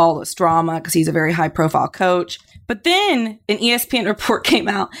night. There's all this drama because he's a very high profile coach. But then an ESPN report came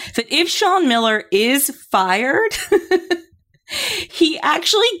out that if Sean Miller is fired, he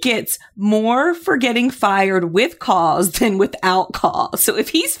actually gets more for getting fired with cause than without cause. So if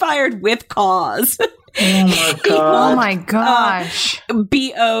he's fired with cause, oh my gosh,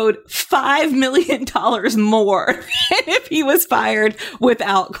 be owed $5 million more than if he was fired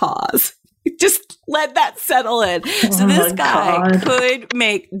without cause. Just let that settle in. So this guy could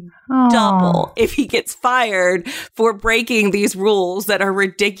make double if he gets fired for breaking these rules that are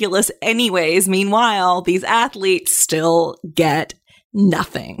ridiculous anyways. Meanwhile, these athletes still get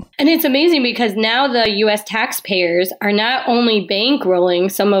nothing. And it's amazing because now the U.S. taxpayers are not only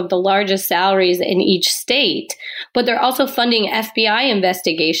bankrolling some of the largest salaries in each state, but they're also funding FBI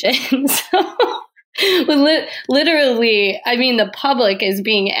investigations. Literally, the public is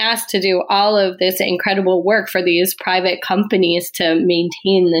being asked to do all of this incredible work for these private companies to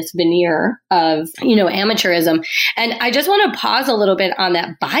maintain this veneer of, amateurism. And I just want to pause a little bit on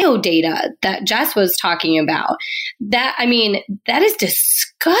that bio data that Jess was talking about. That is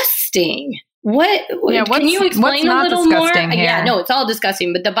disgusting. Can you explain a little more? Here? Yeah, no, it's all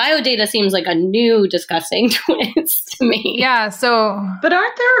disgusting, but the bio data seems like a new disgusting twist to me. Yeah, but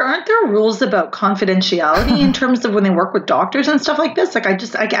aren't there rules about confidentiality in terms of when they work with doctors and stuff like this? Like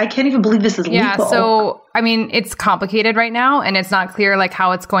I can't even believe this is legal. Yeah, so it's complicated right now, and it's not clear like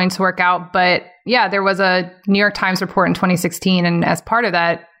how it's going to work out, but yeah, there was a New York Times report in 2016, and as part of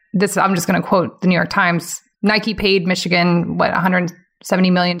that, I'm just going to quote the New York Times, Nike paid Michigan $160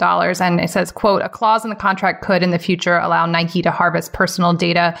 $70 million. And it says, quote, a clause in the contract could in the future allow Nike to harvest personal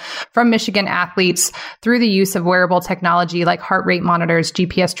data from Michigan athletes through the use of wearable technology like heart rate monitors,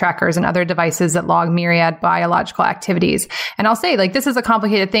 GPS trackers, and other devices that log myriad biological activities. And I'll say, like, this is a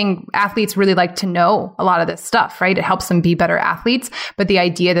complicated thing. Athletes really like to know a lot of this stuff, right? It helps them be better athletes. But the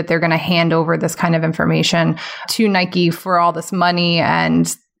idea that they're going to hand over this kind of information to Nike for all this money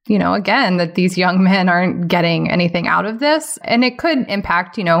and again, that these young men aren't getting anything out of this. And it could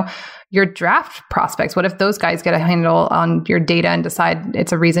impact, your draft prospects. What if those guys get a handle on your data and decide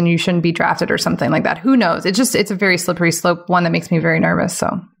it's a reason you shouldn't be drafted or something like that? Who knows? It's a very slippery slope, one that makes me very nervous.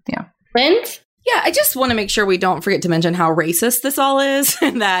 So, yeah. Lind? Yeah, I just want to make sure we don't forget to mention how racist this all is.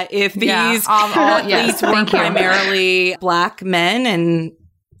 That if these athletes were primarily Black men and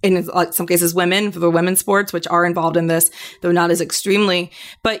in some cases women for the women's sports, which are involved in this, though not as extremely.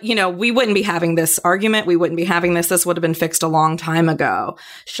 But, we wouldn't be having this argument. We wouldn't be having this. This would have been fixed a long time ago.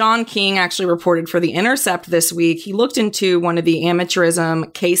 Sean King actually reported for The Intercept this week. He looked into one of the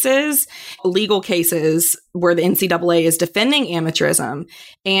amateurism cases, legal cases where the NCAA is defending amateurism,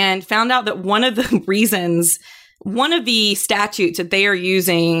 and found out that one of the statutes that they are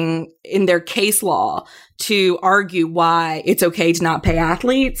using in their case law to argue why it's okay to not pay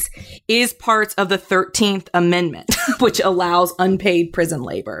athletes is parts of the 13th Amendment, which allows unpaid prison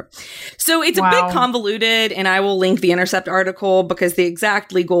labor. So it's a bit convoluted, and I will link the Intercept article because the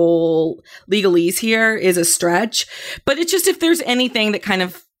exact legalese here is a stretch. But it's just, if there's anything that kind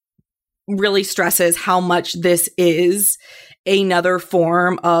of really stresses how much this is another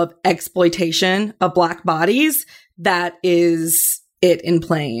form of exploitation of Black bodies, that is it in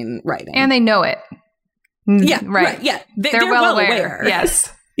plain writing. And they know it. Yeah, right. Yeah, they're well aware.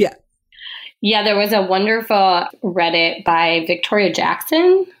 Yes. Yeah. Yeah, there was a wonderful Reddit by Victoria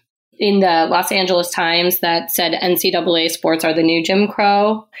Jackson in the Los Angeles Times that said NCAA sports are the new Jim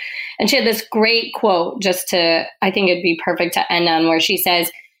Crow. And she had this great quote I think it'd be perfect to end on, where she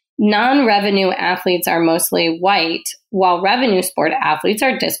says, non-revenue athletes are mostly white, while revenue sport athletes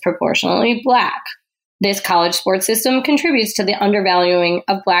are disproportionately Black. This college sports system contributes to the undervaluing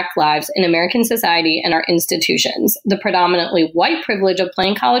of Black lives in American society and our institutions. The predominantly white privilege of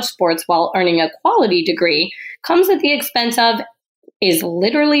playing college sports while earning a quality degree comes at the expense of, is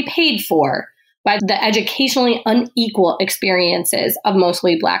literally paid for by the educationally unequal experiences of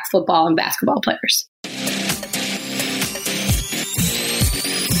mostly Black football and basketball players.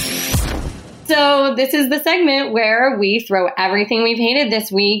 So this is the segment where we throw everything we've hated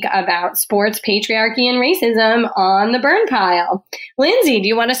this week about sports, patriarchy, and racism on the burn pile. Lindsay, do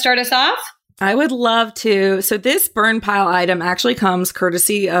you want to start us off? I would love to. So this burn pile item actually comes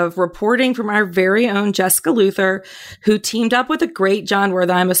courtesy of reporting from our very own Jessica Luther, who teamed up with a great John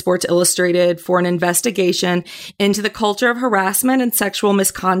Wertheim of Sports Illustrated for an investigation into the culture of harassment and sexual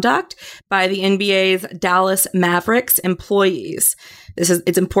misconduct by the NBA's Dallas Mavericks employees.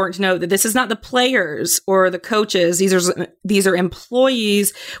 It's important to note that this is not the players or the coaches. These are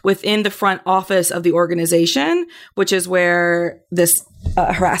employees within the front office of the organization, which is where this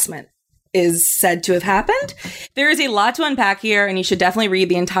harassment is said to have happened. There is a lot to unpack here, and you should definitely read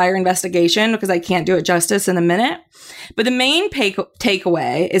the entire investigation because I can't do it justice in a minute. But the main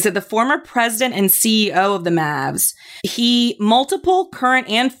takeaway is that the former president and CEO of the Mavs, multiple current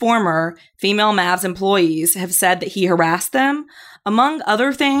and former female Mavs employees have said that he harassed them. Among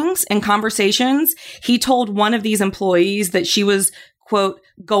other things, in conversations, he told one of these employees that she was, quote,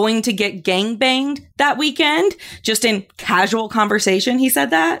 going to get gangbanged that weekend, just in casual conversation, he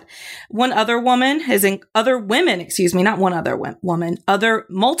said that.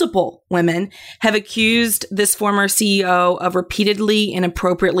 Multiple women have accused this former CEO of repeatedly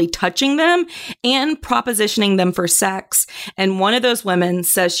inappropriately touching them and propositioning them for sex. And one of those women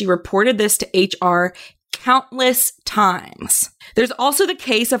says she reported this to HR countless times. There's also the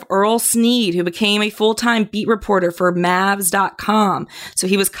case of Earl Sneed, who became a full-time beat reporter for Mavs.com. So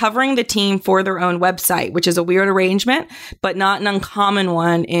he was covering the team for their own website, which is a weird arrangement, but not an uncommon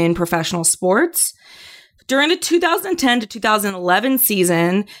one in professional sports. During the 2010 to 2011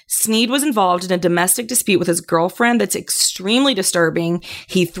 season, Sneed was involved in a domestic dispute with his girlfriend that's extremely disturbing.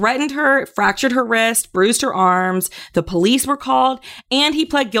 He threatened her, fractured her wrist, bruised her arms. The police were called, and he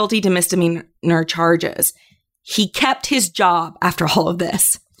pled guilty to misdemeanor charges. He kept his job after all of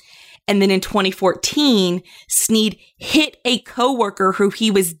this. And then in 2014, Sneed hit a coworker who he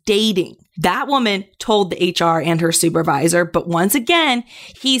was dating. That woman told the HR and her supervisor, but once again,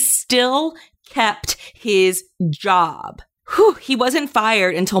 he still kept his job. He wasn't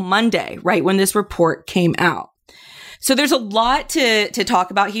fired until Monday, right when this report came out. So there's a lot to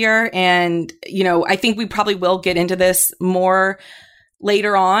talk about here. And, I think we probably will get into this more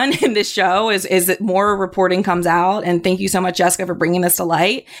later on in this show as that more reporting comes out. And thank you so much, Jessica, for bringing this to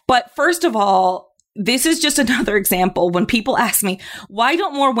light. But first of all, this is just another example when people ask me, why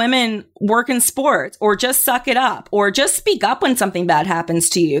don't more women work in sports, or just suck it up, or just speak up when something bad happens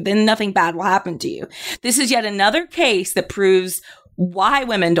to you, then nothing bad will happen to you. This is yet another case that proves why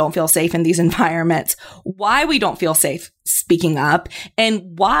women don't feel safe in these environments, why we don't feel safe speaking up,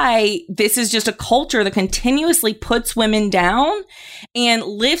 and why this is just a culture that continuously puts women down and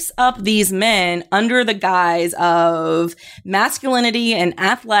lifts up these men under the guise of masculinity and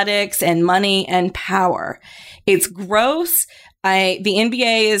athletics and money and power. It's gross. The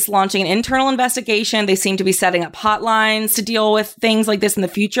NBA is launching an internal investigation. They seem to be setting up hotlines to deal with things like this in the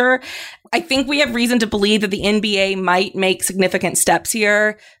future. I think we have reason to believe that the NBA might make significant steps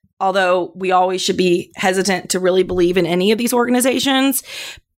here, although we always should be hesitant to really believe in any of these organizations.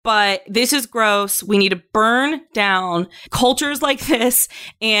 But this is gross. We need to burn down cultures like this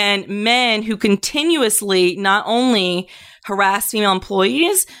and men who continuously not only harass female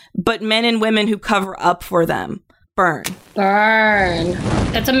employees, but men and women who cover up for them. Burn. Burn.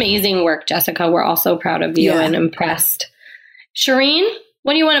 That's amazing work, Jessica. We're all so proud of you and impressed. Shireen,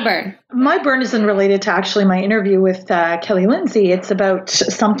 what do you want to burn? My burn isn't related to actually my interview with Kelly Lindsay. It's about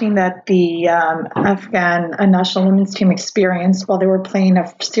something that the Afghan national women's team experienced while they were playing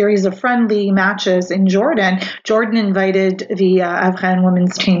a series of friendly matches in Jordan. Jordan invited the Afghan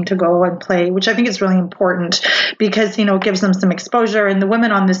women's team to go and play, which I think is really important because, you know, it gives them some exposure. And the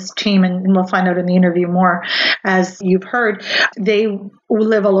women on this team, and we'll find out in the interview more, as you've heard, they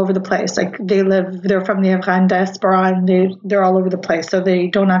live all over the place. Like they're from the Afghan diaspora and they're all over the place. So they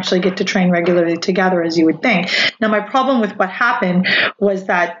don't actually get to train regularly together as you would think. Now, my problem with what happened was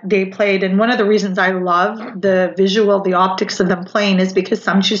that they played, and one of the reasons I love the visual, the optics of them playing is because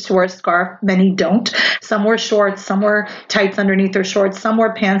some choose to wear a scarf, many don't. Some wear shorts, some wear tights underneath their shorts, some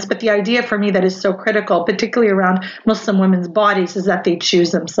wear pants. But the idea for me that is so critical, particularly around Muslim women's bodies, is that they choose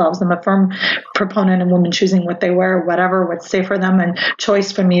themselves. I'm a firm proponent of women choosing what they wear, what's safe for them, and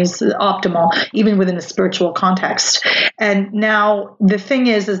choice for me is optimal, even within a spiritual context. And now the thing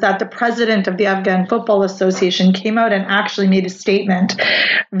is that the president of the Afghan Football Association came out and actually made a statement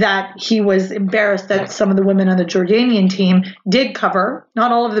that he was embarrassed that some of the women on the Jordanian team did cover.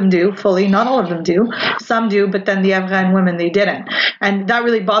 Not all of them do fully, not all of them do. Some do, but then the Afghan women, they didn't. And that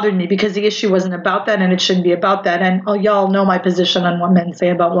really bothered me because the issue wasn't about that and it shouldn't be about that. And y'all know my position on what men say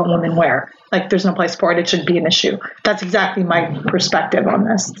about what women wear. Like, there's no place for it. It shouldn't be an issue. That's exactly my perspective on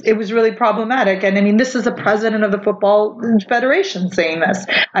this. It was really problematic. And I mean, this is the president of the Football Federation saying this.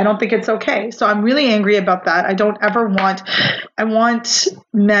 I don't think it's okay. So I'm really angry about that. I want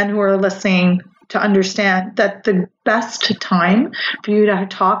men who are listening to understand that the best time for you to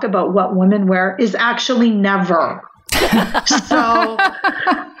talk about what women wear is actually never. So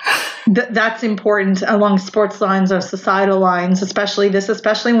that's important along sports lines or societal lines, especially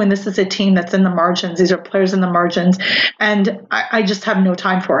when this is a team that's in the margins. These are players in the margins. And I just have no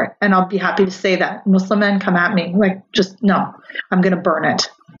time for it. And I'll be happy to say that. Muslim men, come at me. No, I'm going to burn it.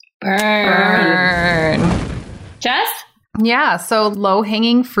 Burn. Jess? Yeah, so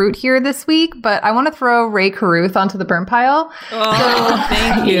low-hanging fruit here this week, but I want to throw Ray Carruth onto the burn pile. Oh,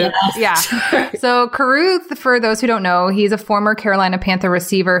 thank you. Yeah. So Carruth, for those who don't know, he's a former Carolina Panther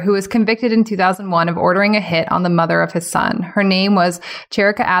receiver who was convicted in 2001 of ordering a hit on the mother of his son. Her name was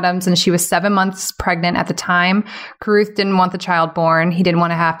Cherika Adams, and she was 7 months pregnant at the time. Carruth didn't want the child born. He didn't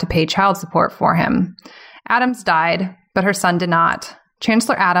want to have to pay child support for him. Adams died, but her son did not.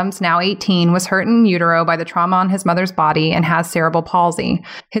 Chancellor Adams, now 18, was hurt in utero by the trauma on his mother's body and has cerebral palsy.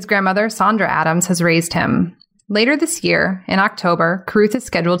 His grandmother, Sandra Adams, has raised him. Later this year, in October, Carruth is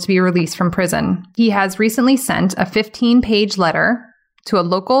scheduled to be released from prison. He has recently sent a 15-page letter to a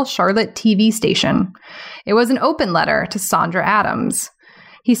local Charlotte TV station. It was an open letter to Sandra Adams.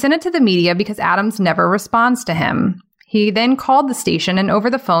 He sent it to the media because Adams never responds to him. He then called the station and over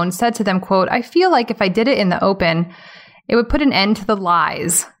the phone said to them, quote, "I feel like if I did it in the open, it would put an end to the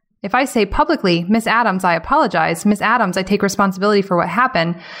lies. If I say publicly, Miss Adams, I apologize. Miss Adams, I take responsibility for what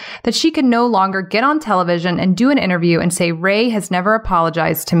happened, that she can no longer get on television and do an interview and say, Ray has never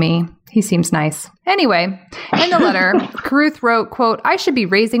apologized to me. He seems nice." Anyway, in the letter, Carruth wrote, quote, "I should be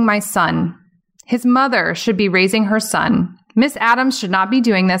raising my son. His mother should be raising her son. Miss Adams should not be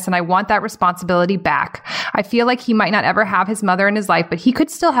doing this, and I want that responsibility back. I feel like he might not ever have his mother in his life, but he could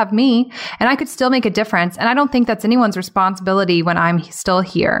still have me, and I could still make a difference, and I don't think that's anyone's responsibility when I'm still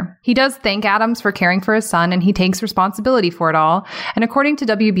here." He does thank Adams for caring for his son, and he takes responsibility for it all. And according to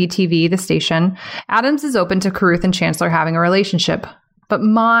WBTV, the station, Adams is open to Carruth and Chancellor having a relationship. But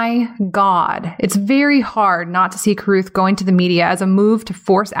my God, it's very hard not to see Carruth going to the media as a move to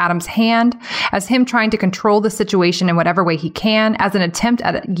force Adams' hand, as him trying to control the situation in whatever way he can, as an attempt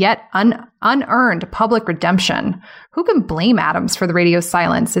at a yet unearned public redemption. Who can blame Adams for the radio's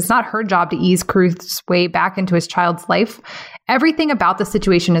silence? It's not her job to ease Carruth's way back into his child's life. Everything about the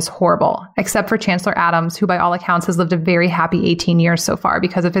situation is horrible, except for Chancellor Adams, who by all accounts has lived a very happy 18 years so far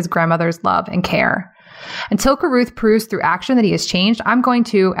because of his grandmother's love and care. Until Carruth proves through action that he has changed, I'm going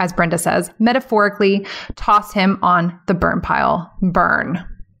to, as Brenda says, metaphorically toss him on the burn pile. Burn.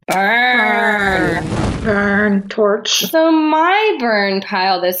 Burn. Burn. Torch. So my burn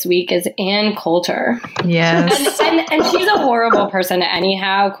pile this week is Ann Coulter. Yes. And she's a horrible person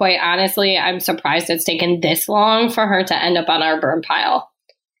anyhow. Quite honestly, I'm surprised it's taken this long for her to end up on our burn pile.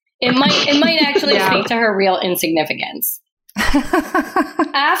 It might actually speak to her real insignificance.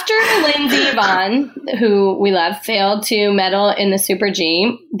 After Lindsey Vonn, who we love, failed to medal in the Super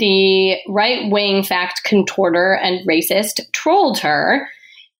G, the right-wing fact contorter and racist trolled her.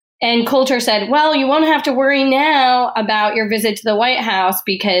 And Coulter said, well, you won't have to worry now about your visit to the White House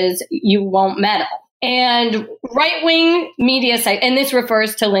because you won't medal. And right-wing media site, and this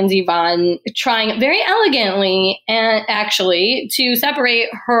refers to Lindsey Vonn trying very elegantly and actually to separate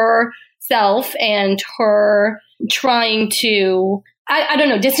herself and her trying to, I don't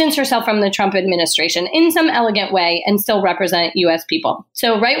know, distance herself from the Trump administration in some elegant way and still represent U.S. people.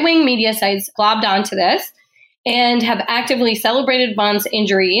 So right-wing media sites globbed onto this and have actively celebrated Vonn's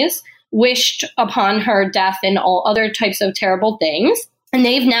injuries, wished upon her death and all other types of terrible things. And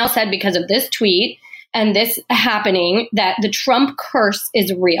they've now said, because of this tweet and this happening, that the Trump curse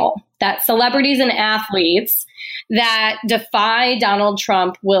is real, that celebrities and athletes that defy Donald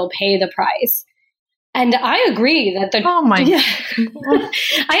Trump will pay the price. And I agree that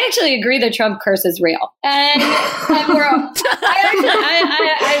I actually agree the Trump curse is real. And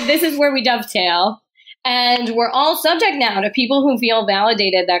this is where we dovetail. And we're all subject now to people who feel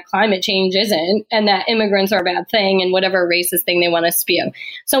validated that climate change isn't and that immigrants are a bad thing and whatever racist thing they want to spew.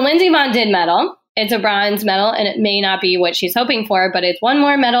 So Lindsey Vonn did medal. It's a bronze medal, and it may not be what she's hoping for, but it's one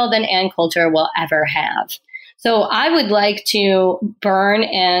more medal than Ann Coulter will ever have. So I would like to burn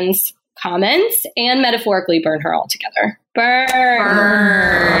Ann's comments and metaphorically burn her altogether. Burn.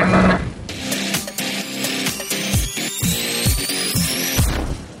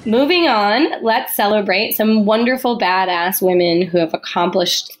 Moving on, let's celebrate some wonderful badass women who have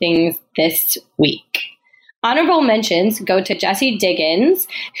accomplished things this week. Honorable mentions go to Jessie Diggins,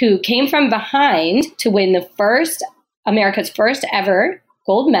 who came from behind to win America's first ever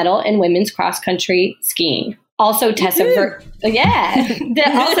gold medal in women's cross-country skiing. Also, Tessa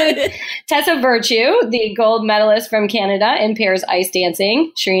Virtue, the gold medalist from Canada in pairs ice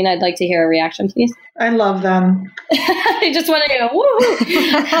dancing. Shireen, I'd like to hear a reaction, please. I love them. I just want to go,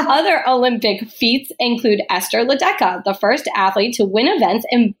 woohoo. Other Olympic feats include Esther Ledecky, the first athlete to win events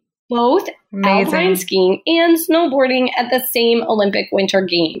in both alpine skiing and snowboarding at the same Olympic Winter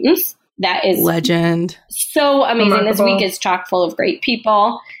Games. That is legend. So amazing. Remarkable. This week is chock full of great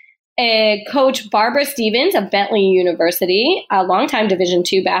people. Coach Barbara Stevens of Bentley University, a longtime Division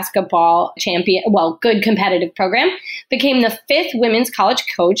II basketball champion, good competitive program, became the 5th women's college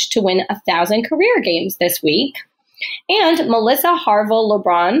coach to win 1,000 career games this week. And Melissa Harville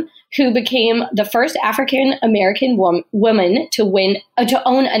LeBron, who became the first African-American woman to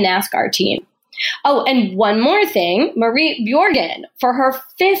own a NASCAR team. Oh, and one more thing, Marie Bjorgen, for her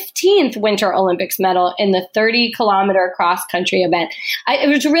 15th Winter Olympics medal in the 30-kilometer cross-country event.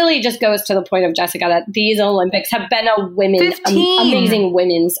 It really just goes to the point of, Jessica, that these Olympics have been amazing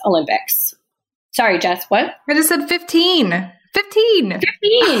women's Olympics. Sorry, Jess, what? I just said 15. 15.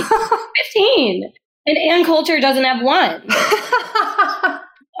 15. And Ann Coulter doesn't have one.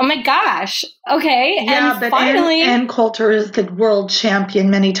 Oh my gosh. Okay. Yeah, and but finally, Ann Coulter is the world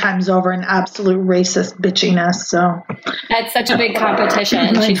champion many times over in absolute racist bitchiness. So that's such a big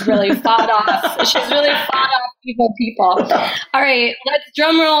competition. She's really fought off. People. All right. Let's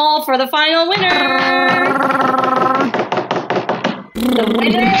drum roll for the final winner. The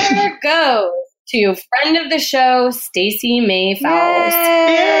winner goes to friend of the show, Stacey May Fowles.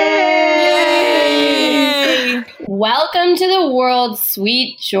 Yay! Welcome to the world,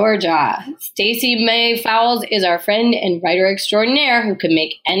 sweet Georgia. Stacey May Fowles is our friend and writer extraordinaire who can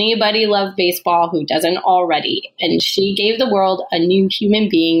make anybody love baseball who doesn't already. And she gave the world a new human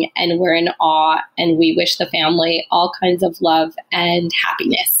being, and we're in awe, and we wish the family all kinds of love and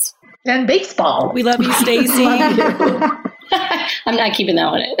happiness. And baseball. We love you, Stacey. I'm not keeping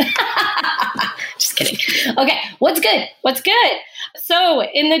that one in. Just kidding. Okay, what's good? So,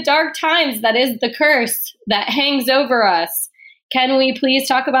 in the dark times, that is the curse that hangs over us. can we please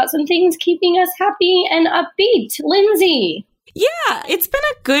talk about some things keeping us happy and upbeat? Lindsay. Yeah, it's been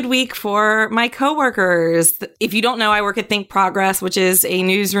a good week for my coworkers. If you don't know, I work at Think Progress, which is a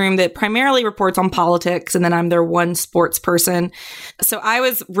newsroom that primarily reports on politics, and then I'm their one sports person. So I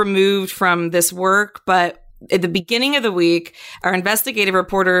was removed from this work, but at the beginning of the week, our investigative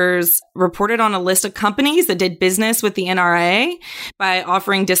reporters reported on a list of companies that did business with the NRA by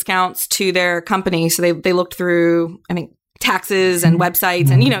offering discounts to their companies. So they looked through, I think, taxes and websites,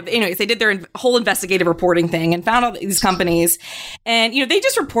 and anyways, they did their whole investigative reporting thing and found all these companies, and they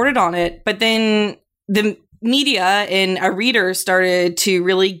just reported on it. But then the media and our readers started to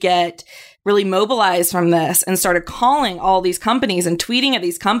really mobilized from this and started calling all these companies and tweeting at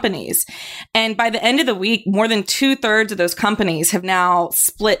these companies. And by the end of the week, more than 2/3 of those companies have now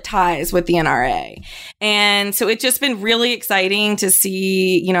split ties with the NRA. And so it's just been really exciting to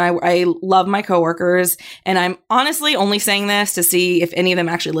see, I love my coworkers, and I'm honestly only saying this to see if any of them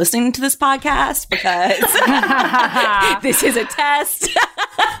actually listening to this podcast, because this is a test.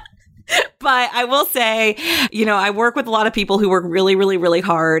 But I will say, I work with a lot of people who work really, really, really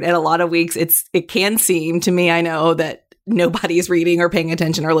hard. And a lot of weeks it can seem to me, I know, that nobody's reading or paying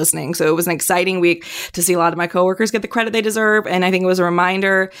attention or listening. So it was an exciting week to see a lot of my coworkers get the credit they deserve. And I think it was a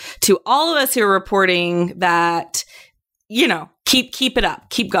reminder to all of us who are reporting that, keep it up,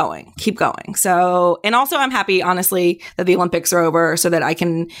 keep going. So, and also I'm happy, honestly, that the Olympics are over so that I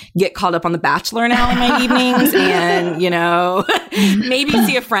can get caught up on The Bachelor now in my evenings and, maybe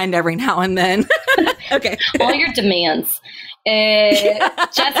see a friend every now and then. Okay. All your demands.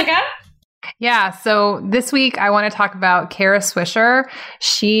 Jessica? Yeah, so this week I want to talk about Kara Swisher.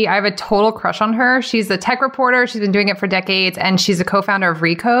 I have a total crush on her. She's a tech reporter. She's been doing it for decades, and she's a co-founder of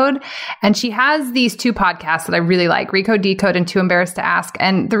Recode. And she has these 2 podcasts that I really like, Recode, Decode, and Too Embarrassed to Ask.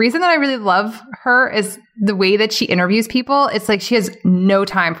 And the reason that I really love her is the way that she interviews people. It's like she has no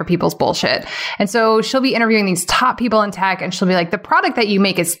time for people's bullshit. And so she'll be interviewing these top people in tech, and she'll be like, the product that you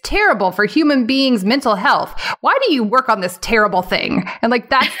make is terrible for human beings' mental health. Why do you work on this terrible thing? And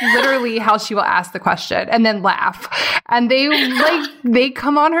that's literally how she will ask the question and then laugh. And they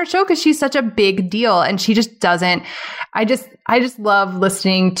come on her show because she's such a big deal, and she just doesn't, I just love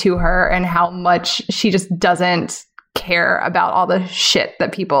listening to her and how much she just doesn't care about all the shit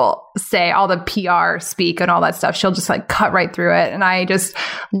that people say, all the PR speak and all that stuff. She'll just cut right through it. And I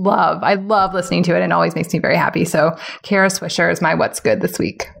love listening to it, and it always makes me very happy. So Kara Swisher is my what's good this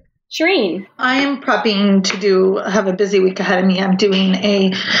week. Shireen. I am prepping to have a busy week ahead of me. I'm doing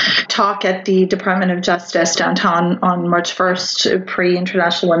a talk at the Department of Justice downtown on March 1st,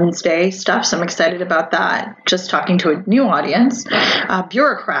 pre-International Women's Day stuff. So I'm excited about that. Just talking to a new audience,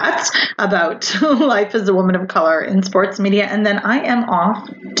 bureaucrats, about life as a woman of color in sports media. And then I am off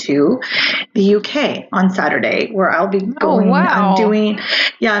to the UK on Saturday, where I'll be going. Oh, wow.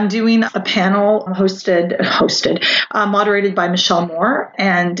 I'm doing a panel moderated by Michelle Moore,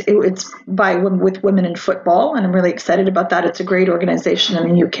 and it's with women in football, and I'm really excited about that. It's a great organization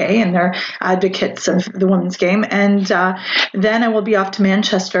in the UK, and they're advocates of the women's game. And then I will be off to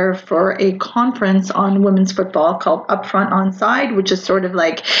Manchester for a conference on women's football called Upfront Onside, which is sort of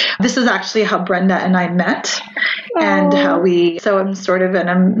this is actually how Brenda and I met. And so I'm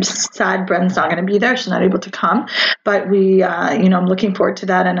I'm sad Brenda's not going to be there. She's not able to come, but I'm looking forward to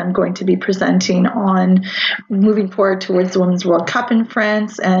that. And I'm going to be presenting on moving forward towards the Women's World Cup in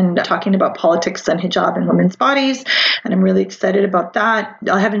France and talking about politics and hijab in women's bodies. And I'm really excited about that.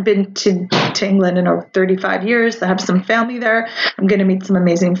 I haven't been to England in over 35 years. I have some family there. I'm going to meet some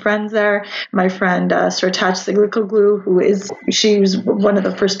amazing friends there. My friend, Surtaj Siglikoglu, she was one of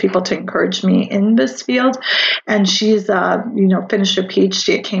the first people to encourage me in this field. And she's, finished her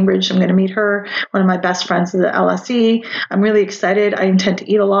PhD at Cambridge. I'm going to meet her. One of my best friends is at LSE. I'm really excited. I intend to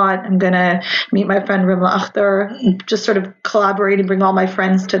eat a lot. I'm going to meet my friend Rimla Akhtar, just sort of collaborate and bring all my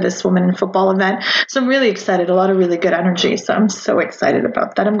friends to this women in football event. So I'm really excited. A lot of really good energy. So I'm so excited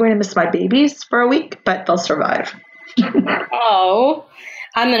about that. I'm going to miss my babies for a week, but they'll survive. Oh,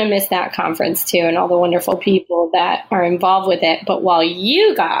 I'm going to miss that conference too, and all the wonderful people that are involved with it. But while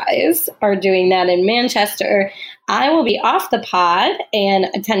you guys are doing that in Manchester, I will be off the pod and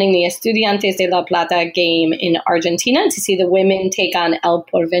attending the Estudiantes de La Plata game in Argentina to see the women take on El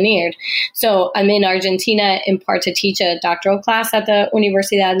Porvenir. So I'm in Argentina in part to teach a doctoral class at the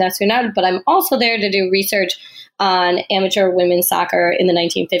Universidad Nacional, but I'm also there to do research on amateur women's soccer in the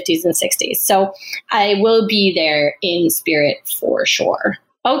 1950s and 60s. So I will be there in spirit for sure.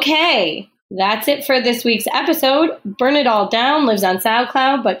 Okay, that's it for this week's episode. Burn It All Down lives on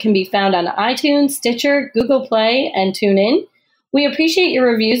SoundCloud, but can be found on iTunes, Stitcher, Google Play, and TuneIn. We appreciate your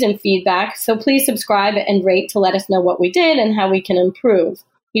reviews and feedback, so please subscribe and rate to let us know what we did and how we can improve.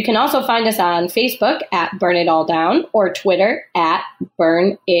 You can also find us on Facebook at Burn It All Down, or Twitter at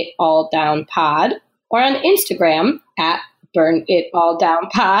Burn It All Down Pod, or on Instagram at Burn It All Down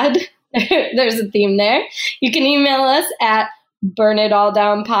Pod. There's a theme there. You can email us at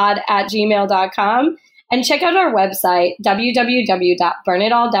burnitalldownpod@gmail.com. And check out our website,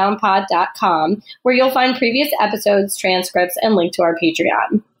 www.burnitalldownpod.com, where you'll find previous episodes, transcripts, and link to our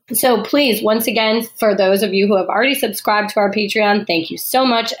Patreon. So please, once again, for those of you who have already subscribed to our Patreon, thank you so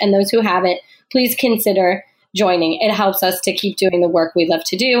much. And those who haven't, please consider joining. It helps us to keep doing the work we love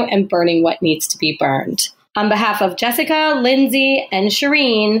to do and burning what needs to be burned. On behalf of Jessica, Lindsay, and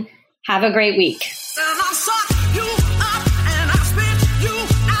Shireen, have a great week.